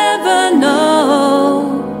one will ever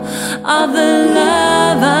know of the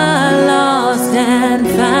love I lost and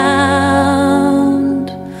found,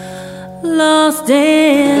 lost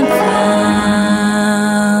and found.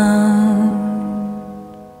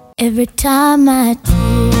 Every time my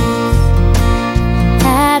tears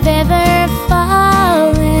have ever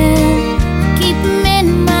fallen, keep them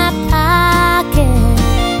in my pocket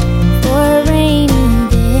for a rainy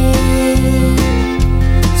day.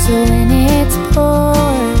 So when it's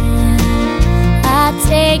pouring, I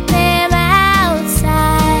take them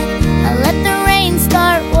outside. I let the rain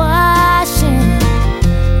start washing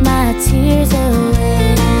my tears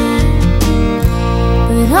away.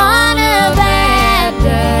 But on a bad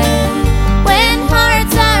day, when heart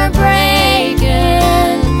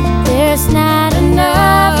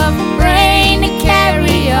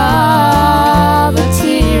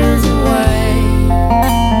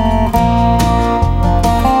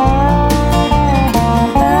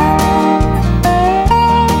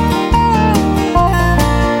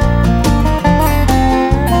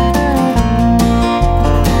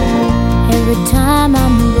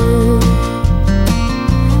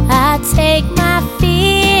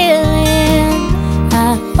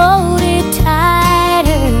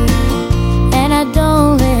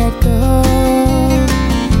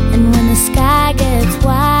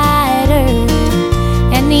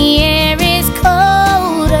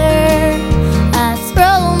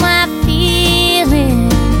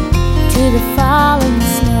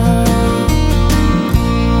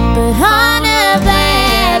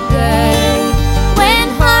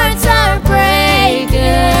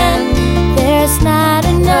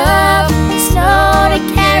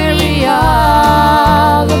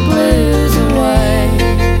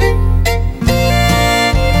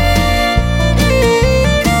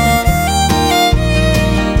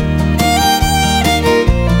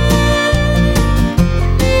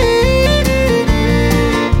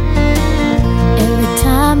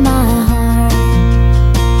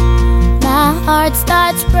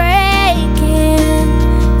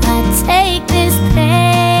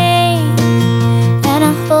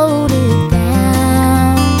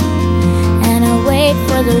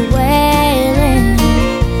the wailing.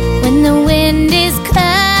 When the wind is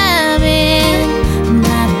coming,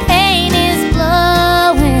 my pain is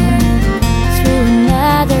blowing through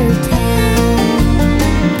another town.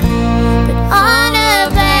 But on a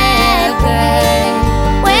bad day,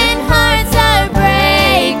 when hearts are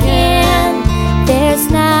breaking, there's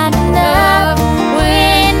not enough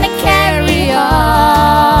wind to carry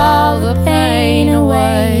all the pain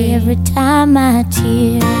away. Every time my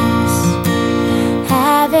tears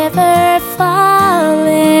have ever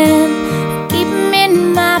fallen, keep 'em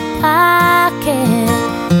in my pocket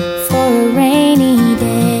for a rainy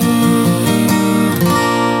day.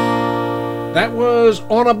 That was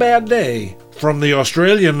On a Bad Day from the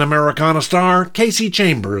Australian Americana star Casey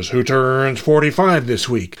Chambers, who turns 45 this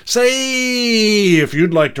week. Say, if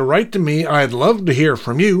you'd like to write to me, I'd love to hear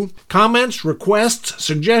from you. Comments, requests,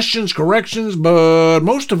 suggestions, corrections, but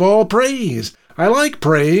most of all, praise. I like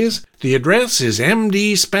praise. The address is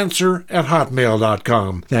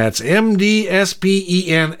mdspencer@hotmail.com. That's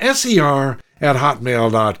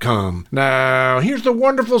mdspencer@hotmail.com. Now, here's the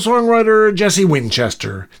wonderful songwriter Jesse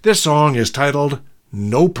Winchester. This song is titled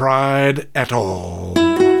No Pride at All.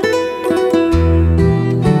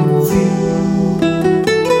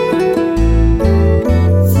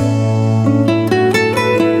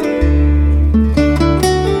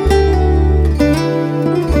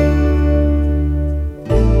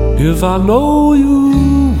 If I know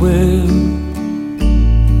you well,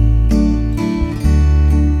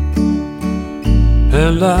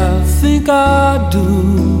 and I think I do,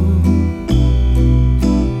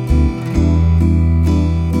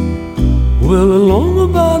 well, along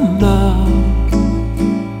about now,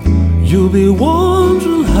 you'll be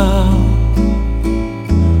wondering how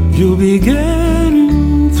you'll be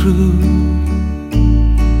getting through.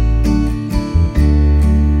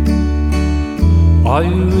 Are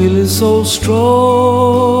you really so strong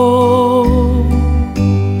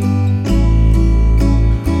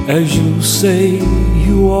as you say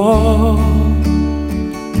you are?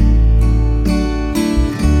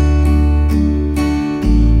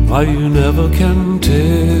 Why you never can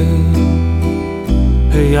tell?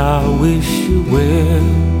 Hey, I wish you well,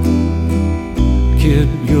 kid,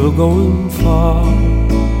 you're going far.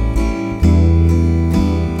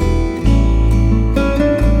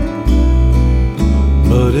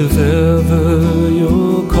 But if ever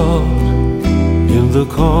you're caught in the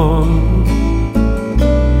corner,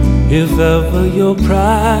 if ever your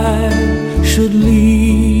pride should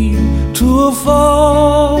lead to a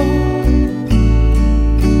fall,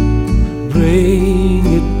 bring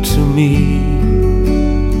it to me.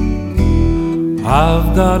 I've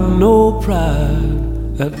got no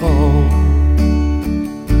pride at all.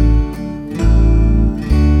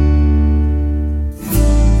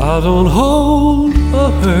 I don't hold a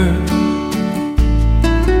hurt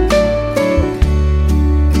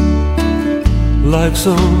like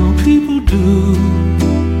some people do.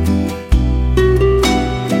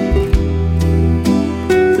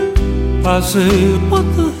 I say, what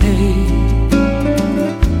the hey,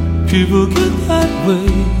 people get that way,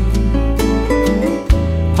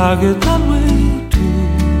 I get that way too.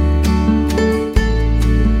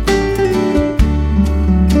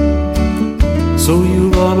 So you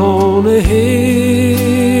run on ahead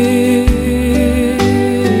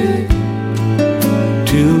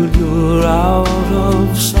till you're out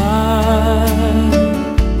of sight.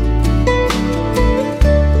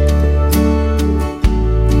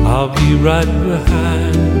 I'll be right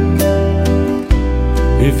behind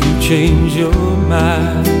if you change your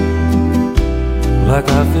mind, like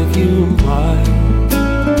I think you might.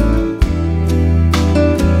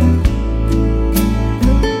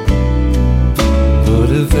 But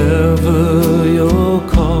if ever you're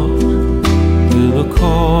caught in a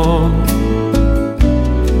corner,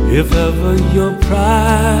 if ever your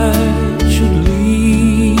pride should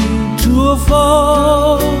lead to a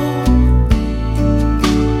fall,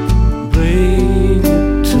 bring it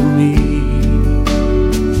to me.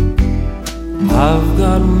 I've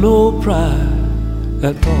got no pride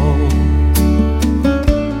at all.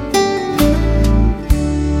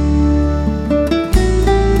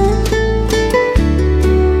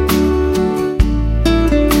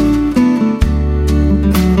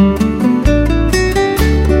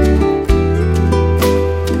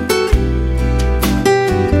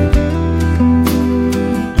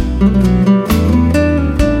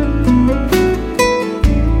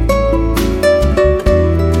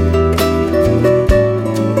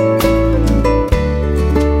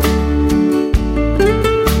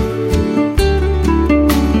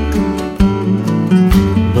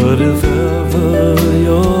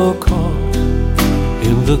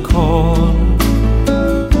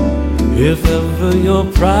 If ever your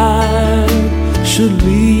pride should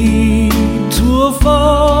lead to a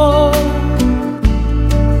fall,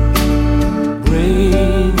 bring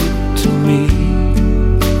it to me.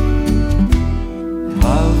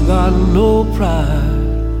 I've got no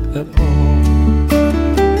pride at all.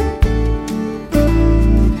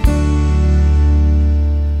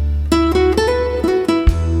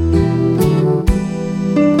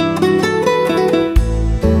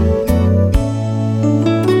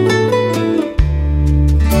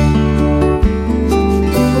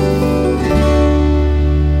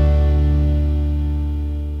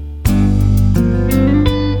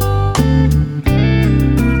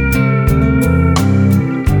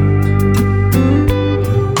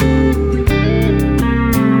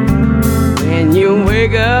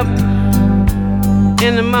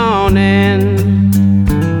 In the morning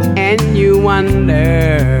and you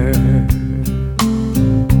wonder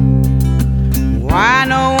why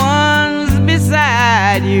no one's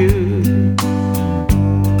beside you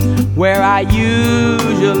where I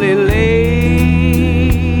usually lay,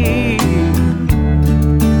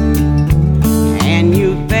 and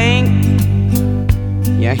you think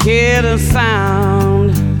you hear the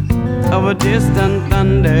sound of a distant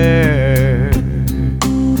thunder.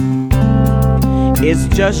 It's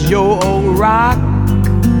just your old rock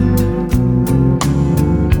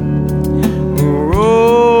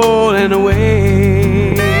rolling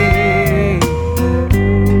away.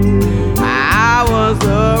 I was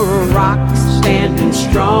a rock standing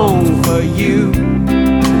strong for you.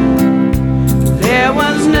 There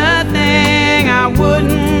was nothing I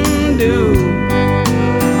wouldn't do,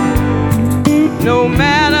 no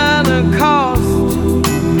matter the cost.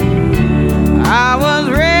 I was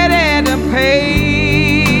ready to pay.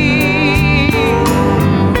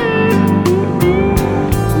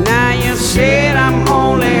 Said I'm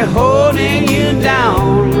only holding you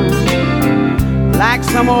down like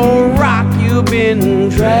some old rock you've been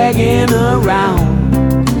dragging around.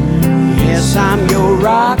 Yes, I'm your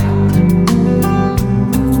rock,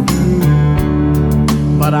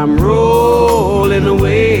 but I'm rolling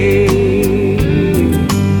away.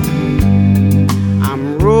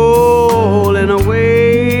 I'm rolling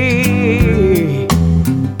away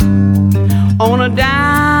on a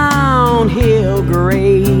downhill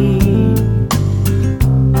grade.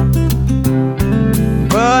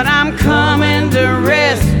 But I'm coming to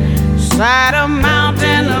rest beside a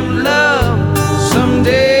mountain of love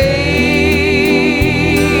someday.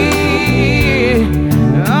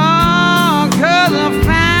 Oh, 'cause I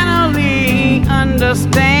finally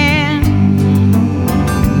understand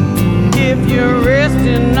if you're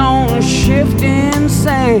resting on shifting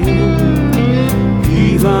sand,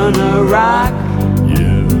 even a rock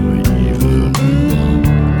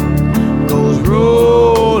goes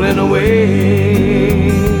rolling away.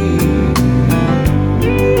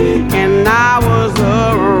 I was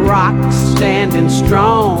a rock standing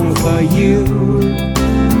strong for you.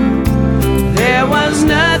 There was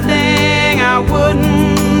nothing I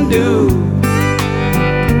wouldn't do,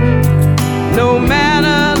 no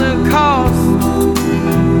matter the cost.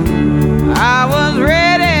 I was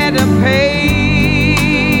ready to pay.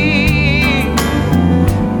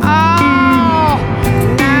 Oh,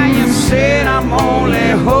 now you said I'm only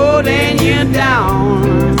holding you down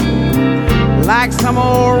like some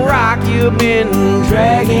old rock you've been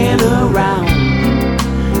dragging around.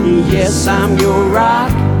 Yes, I'm your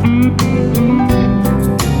rock,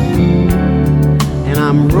 and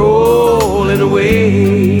I'm rolling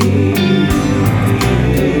away.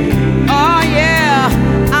 Oh yeah,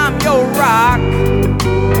 I'm your rock,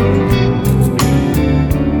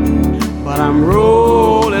 but I'm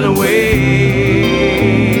rolling away.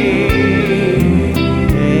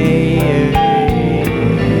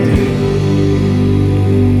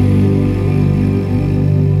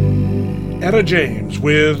 Etta James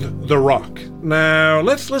with The Rock. Now,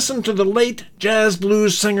 let's listen to the late jazz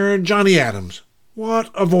blues singer Johnny Adams. What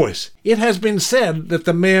a voice. It has been said that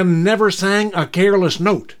the man never sang a careless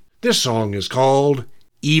note. This song is called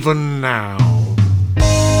Even Now.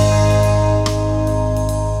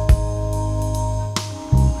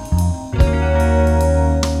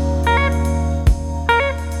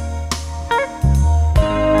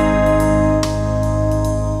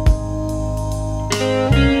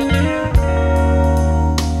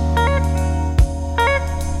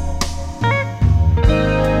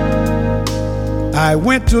 I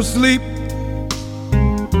went to sleep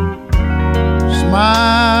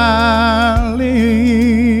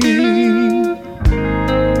smiling.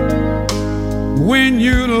 When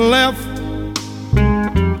you left,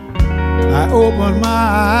 I opened my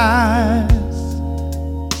eyes.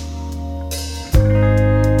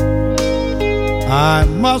 I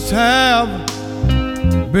must have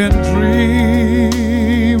been dreaming.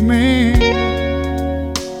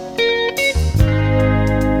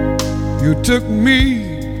 You took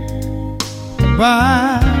me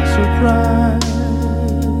by surprise.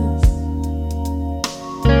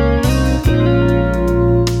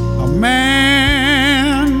 A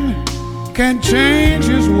man can change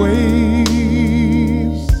his ways.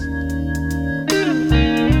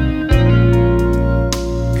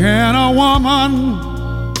 Can a woman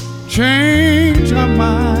change her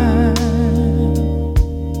mind?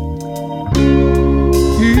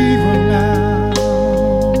 Even now,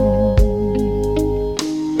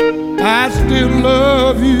 I still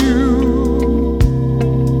love you.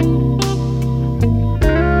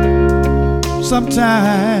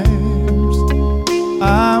 Sometimes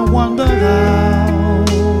I wonder how.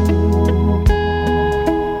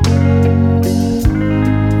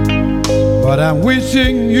 But I'm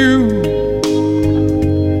wishing you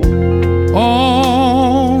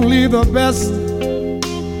only the best.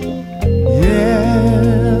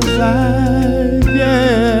 Yes, I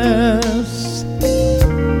guess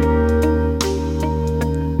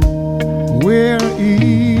we're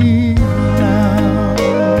even now.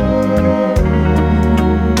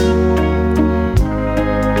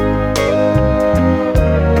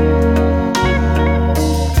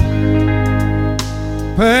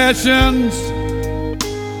 Passions,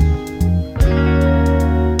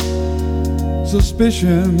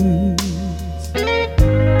 suspicions,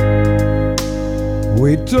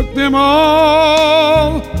 we took them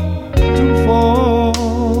all too far.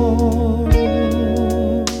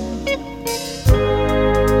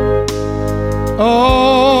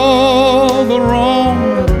 All the wrong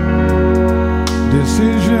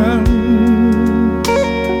decisions,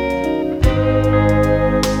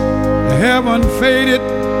 heaven faded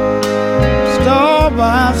star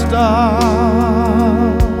by star.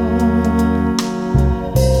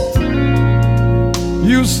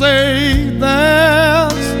 You say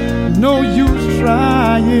there's no use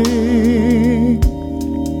trying,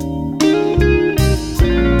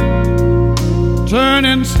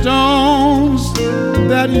 turning stones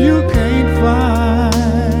that you can't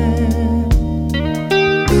find.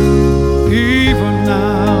 Even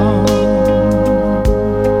now,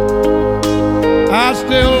 I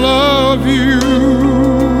still love you.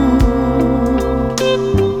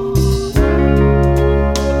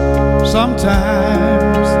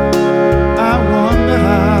 Sometimes I wonder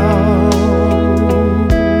how.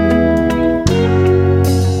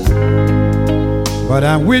 But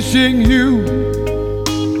I'm wishing you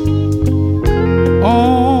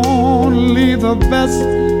only the best.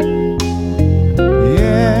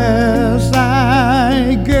 Yes,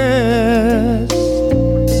 I guess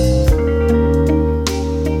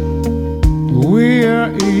we're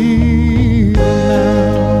even now.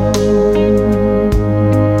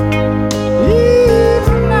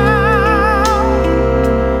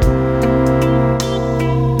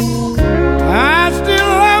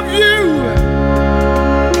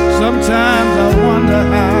 Sometimes I wonder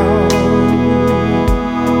how.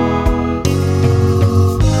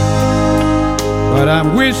 But I'm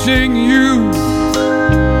wishing you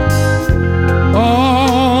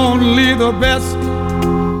only the best.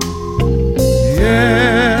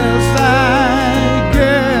 Yes, I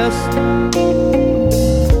guess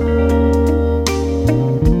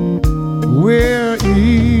we're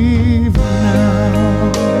even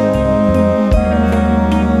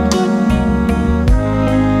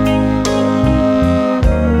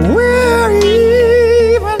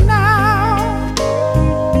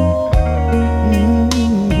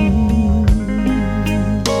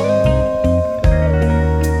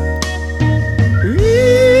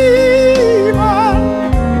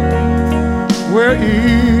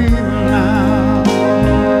now.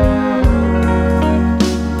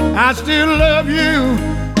 I still love you.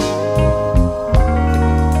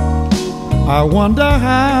 I wonder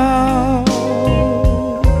how.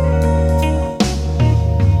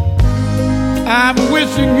 I'm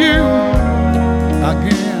wishing you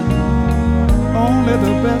again only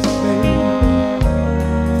the best, baby.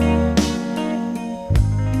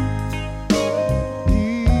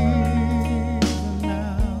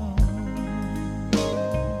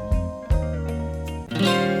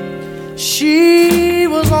 She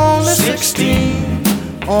was only 16,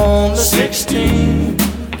 only 16.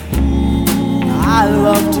 I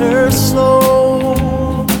loved her so,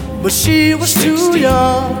 but she was too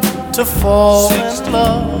young to fall in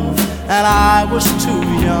love, and I was too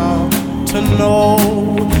young to know.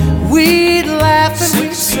 We'd laugh and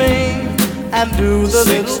we'd sing and do the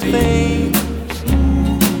little things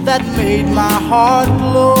that made my heart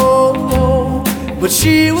glow. but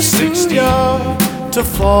she was too young to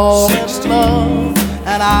fall in love,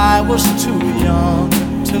 and I was too young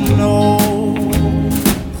to know.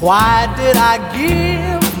 Why did I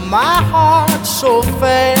give my heart so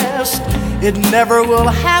fast? It never will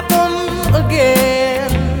happen again.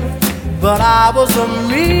 But I was a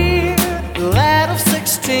mere lad of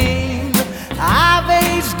 16. I've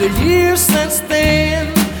aged a year since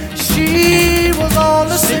then. She was on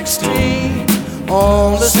the 16,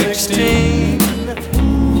 on the 16,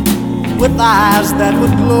 with eyes that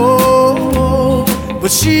would glow.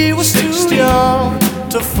 But she was too young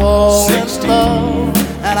to fall in love,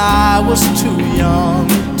 and I was too young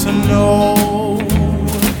to know.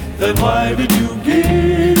 Then why did you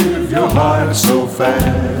give your heart so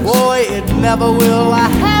fast? Boy, it never will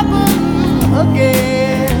happen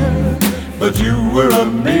again. But you were a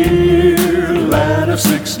mere lad of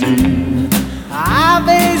 16. I've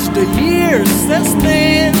aged a year since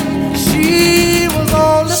then. She was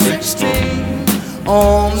on the 16,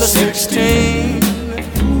 on the 16,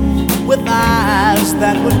 with eyes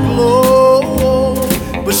that would glow.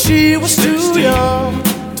 But she was too young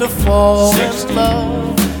to fall in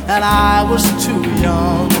love, and I was too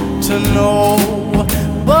young to know.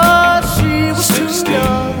 But she was too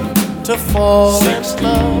young to fall in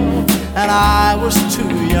love, and I was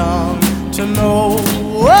too young to know.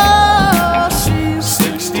 Oh, she's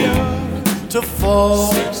too young to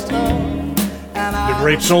fall in love. The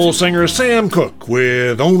great soul singer Sam Cooke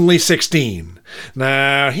with Only 16.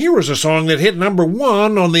 Now, here was a song that hit number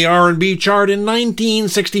 1 on the R&B chart in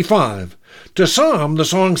 1965. To some, the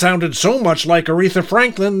song sounded so much like Aretha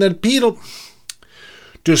Franklin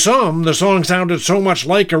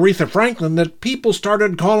that people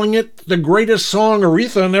started calling it the greatest song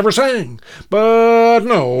Aretha never sang. But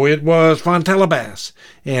no, it was Fontella Bass,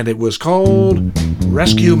 and it was called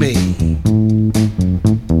Rescue Me.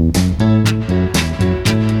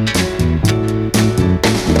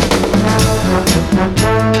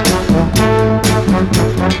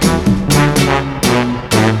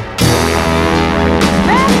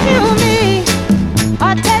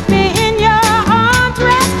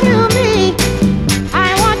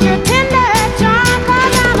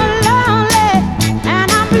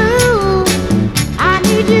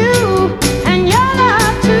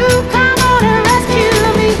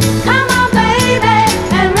 Come on,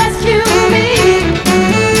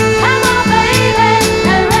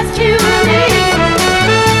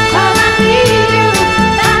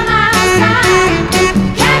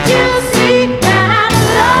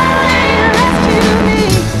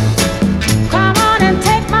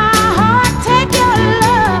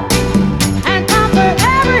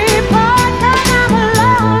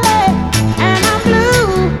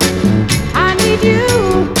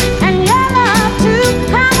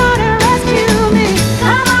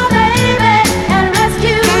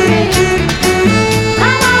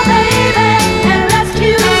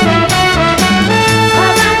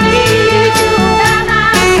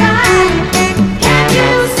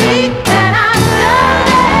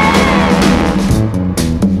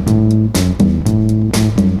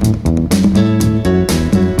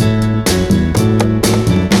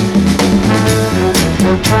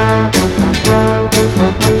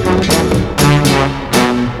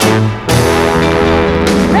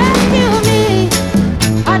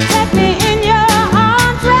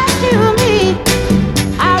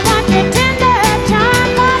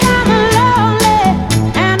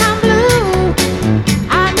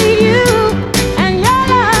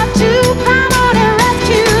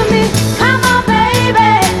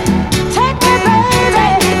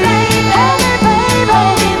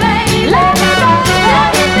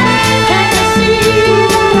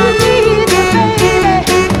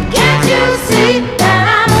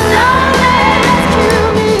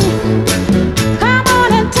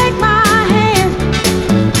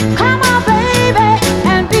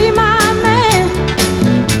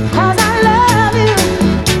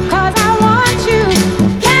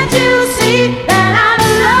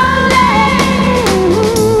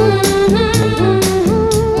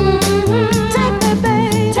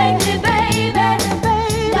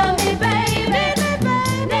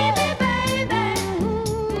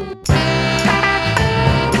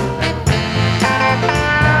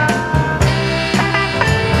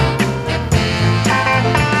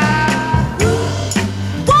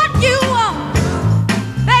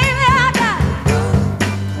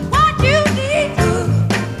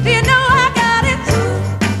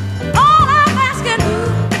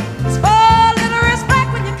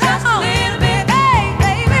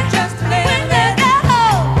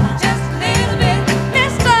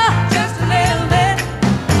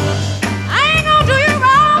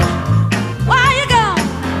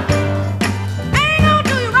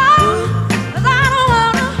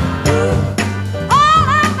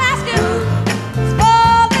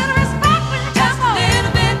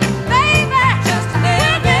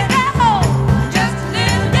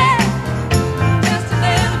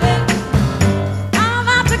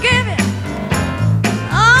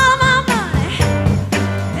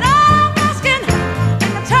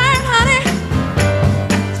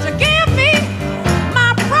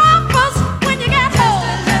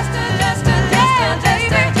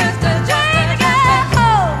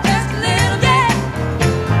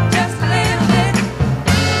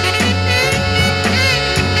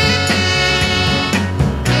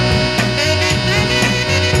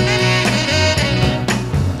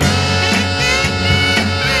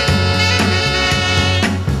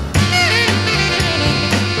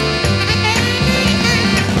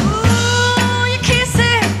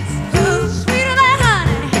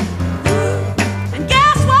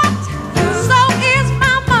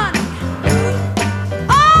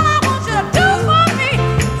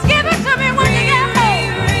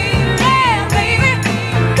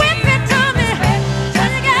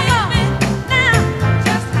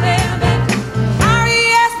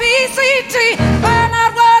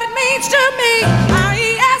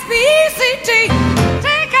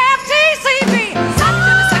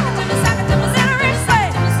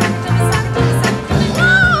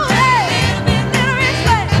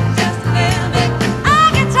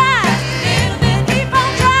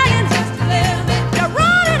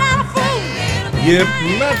 Yep,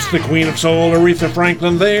 that's the Queen of Soul, Aretha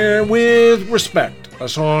Franklin there with Respect, a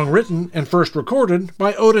song written and first recorded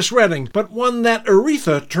by Otis Redding, but one that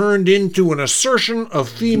Aretha turned into an assertion of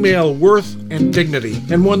female worth and dignity,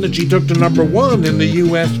 and one that she took to number one in the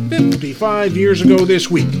U.S. 55 years ago this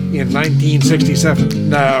week, in 1967.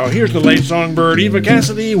 Now, here's the late songbird Eva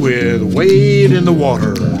Cassidy with Wade in the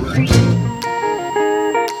Water.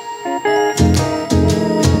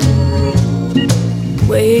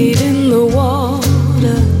 Wade in the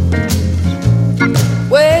water,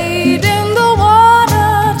 wade in the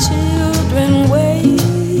water, children,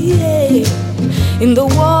 wade in the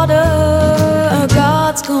water.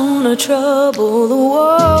 God's gonna trouble the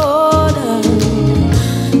water.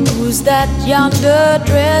 Who's that yonder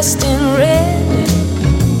dressed in red?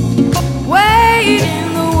 Wade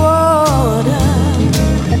in the water.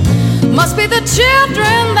 Must be the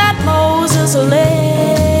children that Moses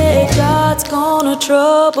led. God's gonna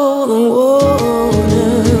trouble the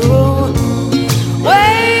water.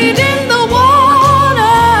 Wade in the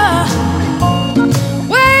water,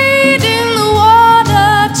 wade in the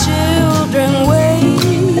water, children,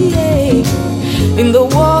 wade in the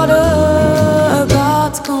water.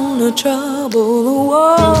 God's gonna trouble the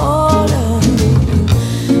water.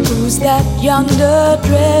 Who's that yonder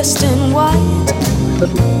dressed in white?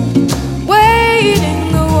 Wade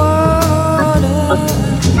in the water.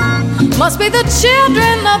 Must be the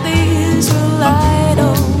children of the Israelite.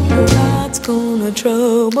 Oh, God's gonna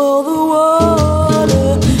trouble the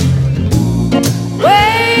water.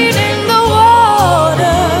 Wade in the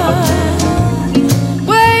water,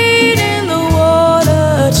 wade in the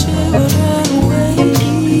water, children,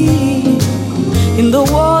 wade in the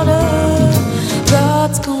water.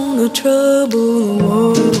 God's gonna trouble the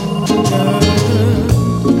water.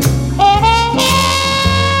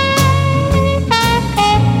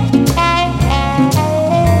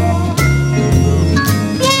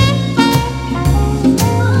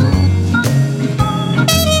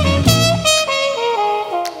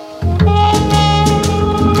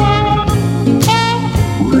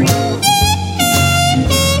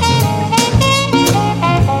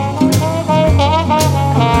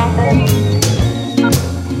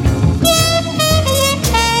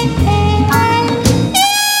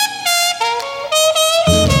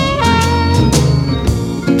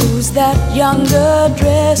 Yonder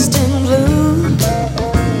dressed in blue,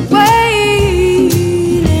 wade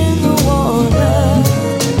in the water.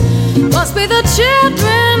 Must be the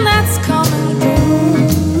children that's coming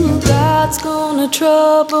through. God's gonna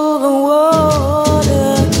trouble the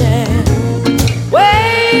water there.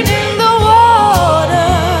 Wade in the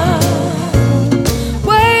water,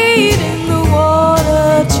 wade in the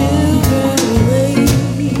water, children,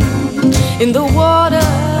 wade in the water.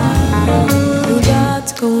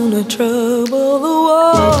 God's gonna trouble the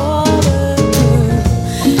water.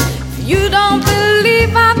 If you don't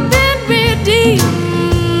believe I've been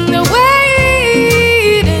redeemed,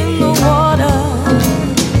 wade in the water.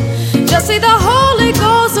 Just see the Holy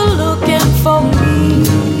Ghost looking for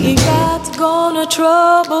me. God's gonna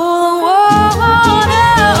trouble the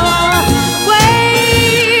water.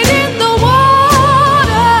 Wade in the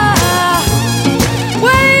water,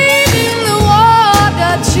 wade in the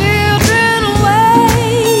water, children.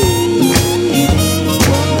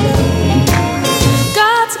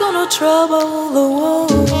 Trouble the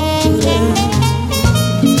water.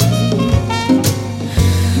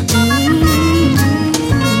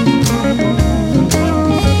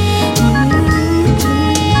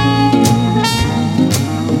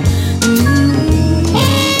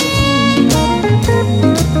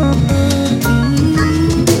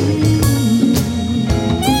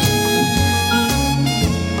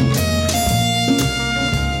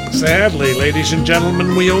 Sadly, ladies and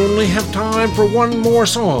gentlemen, we only have time for one more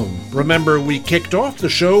song. Remember, we kicked off the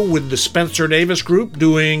show with the Spencer Davis Group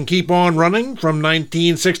doing Keep On Running from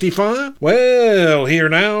 1965. Well, here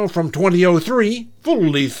now from 2003,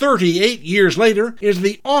 fully 38 years later, is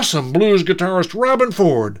the awesome blues guitarist Robin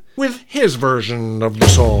Ford with his version of the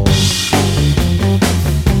song.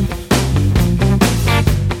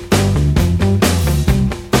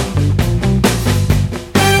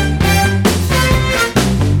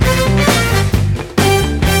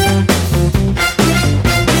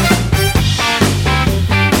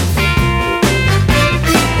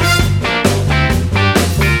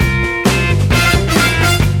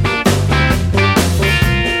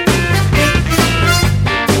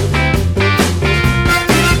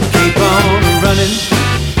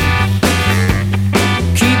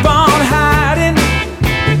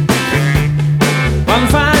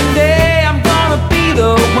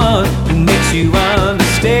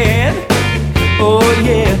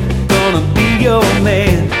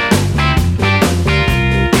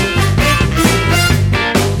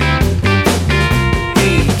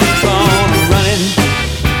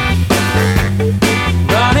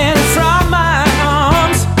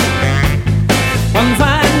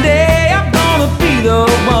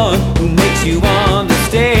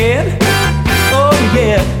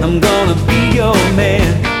 yeah, I'm gonna be your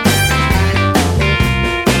man.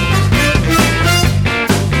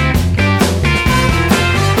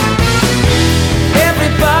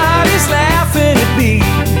 Everybody's laughing at me,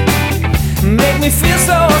 make me feel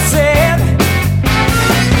so sad.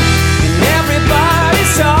 And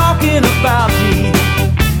everybody's talking about me,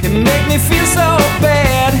 it make me feel so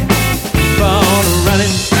bad. Keep on running.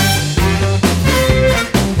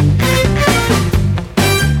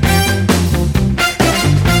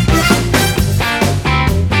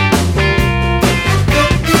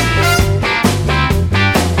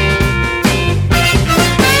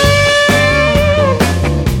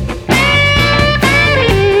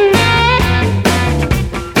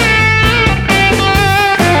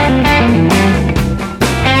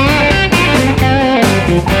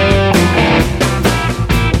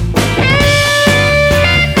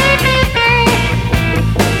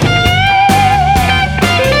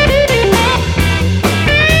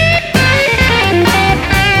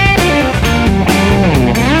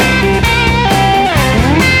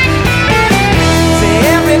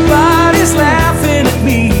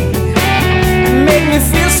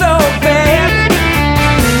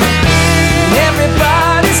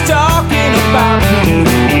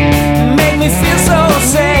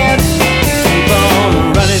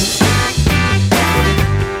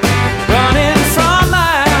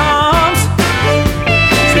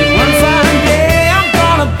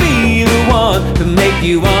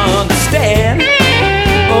 You understand?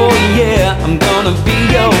 Oh yeah, I'm gonna be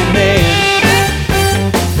your man.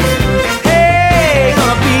 Hey,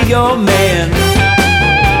 gonna be your man.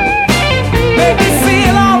 Make me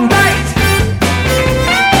feel alright.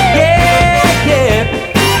 Yeah, yeah.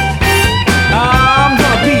 I'm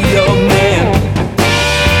gonna be your man.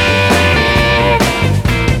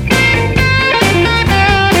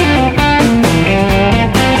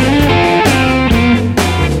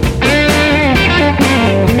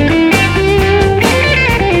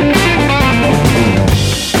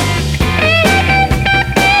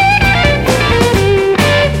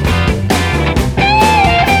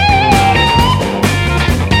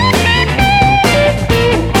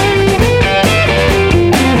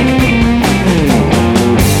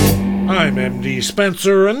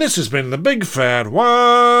 Spencer, and this has been the Big Fat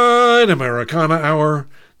White Americana Hour.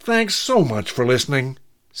 Thanks so much for listening.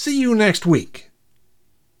 See you next week.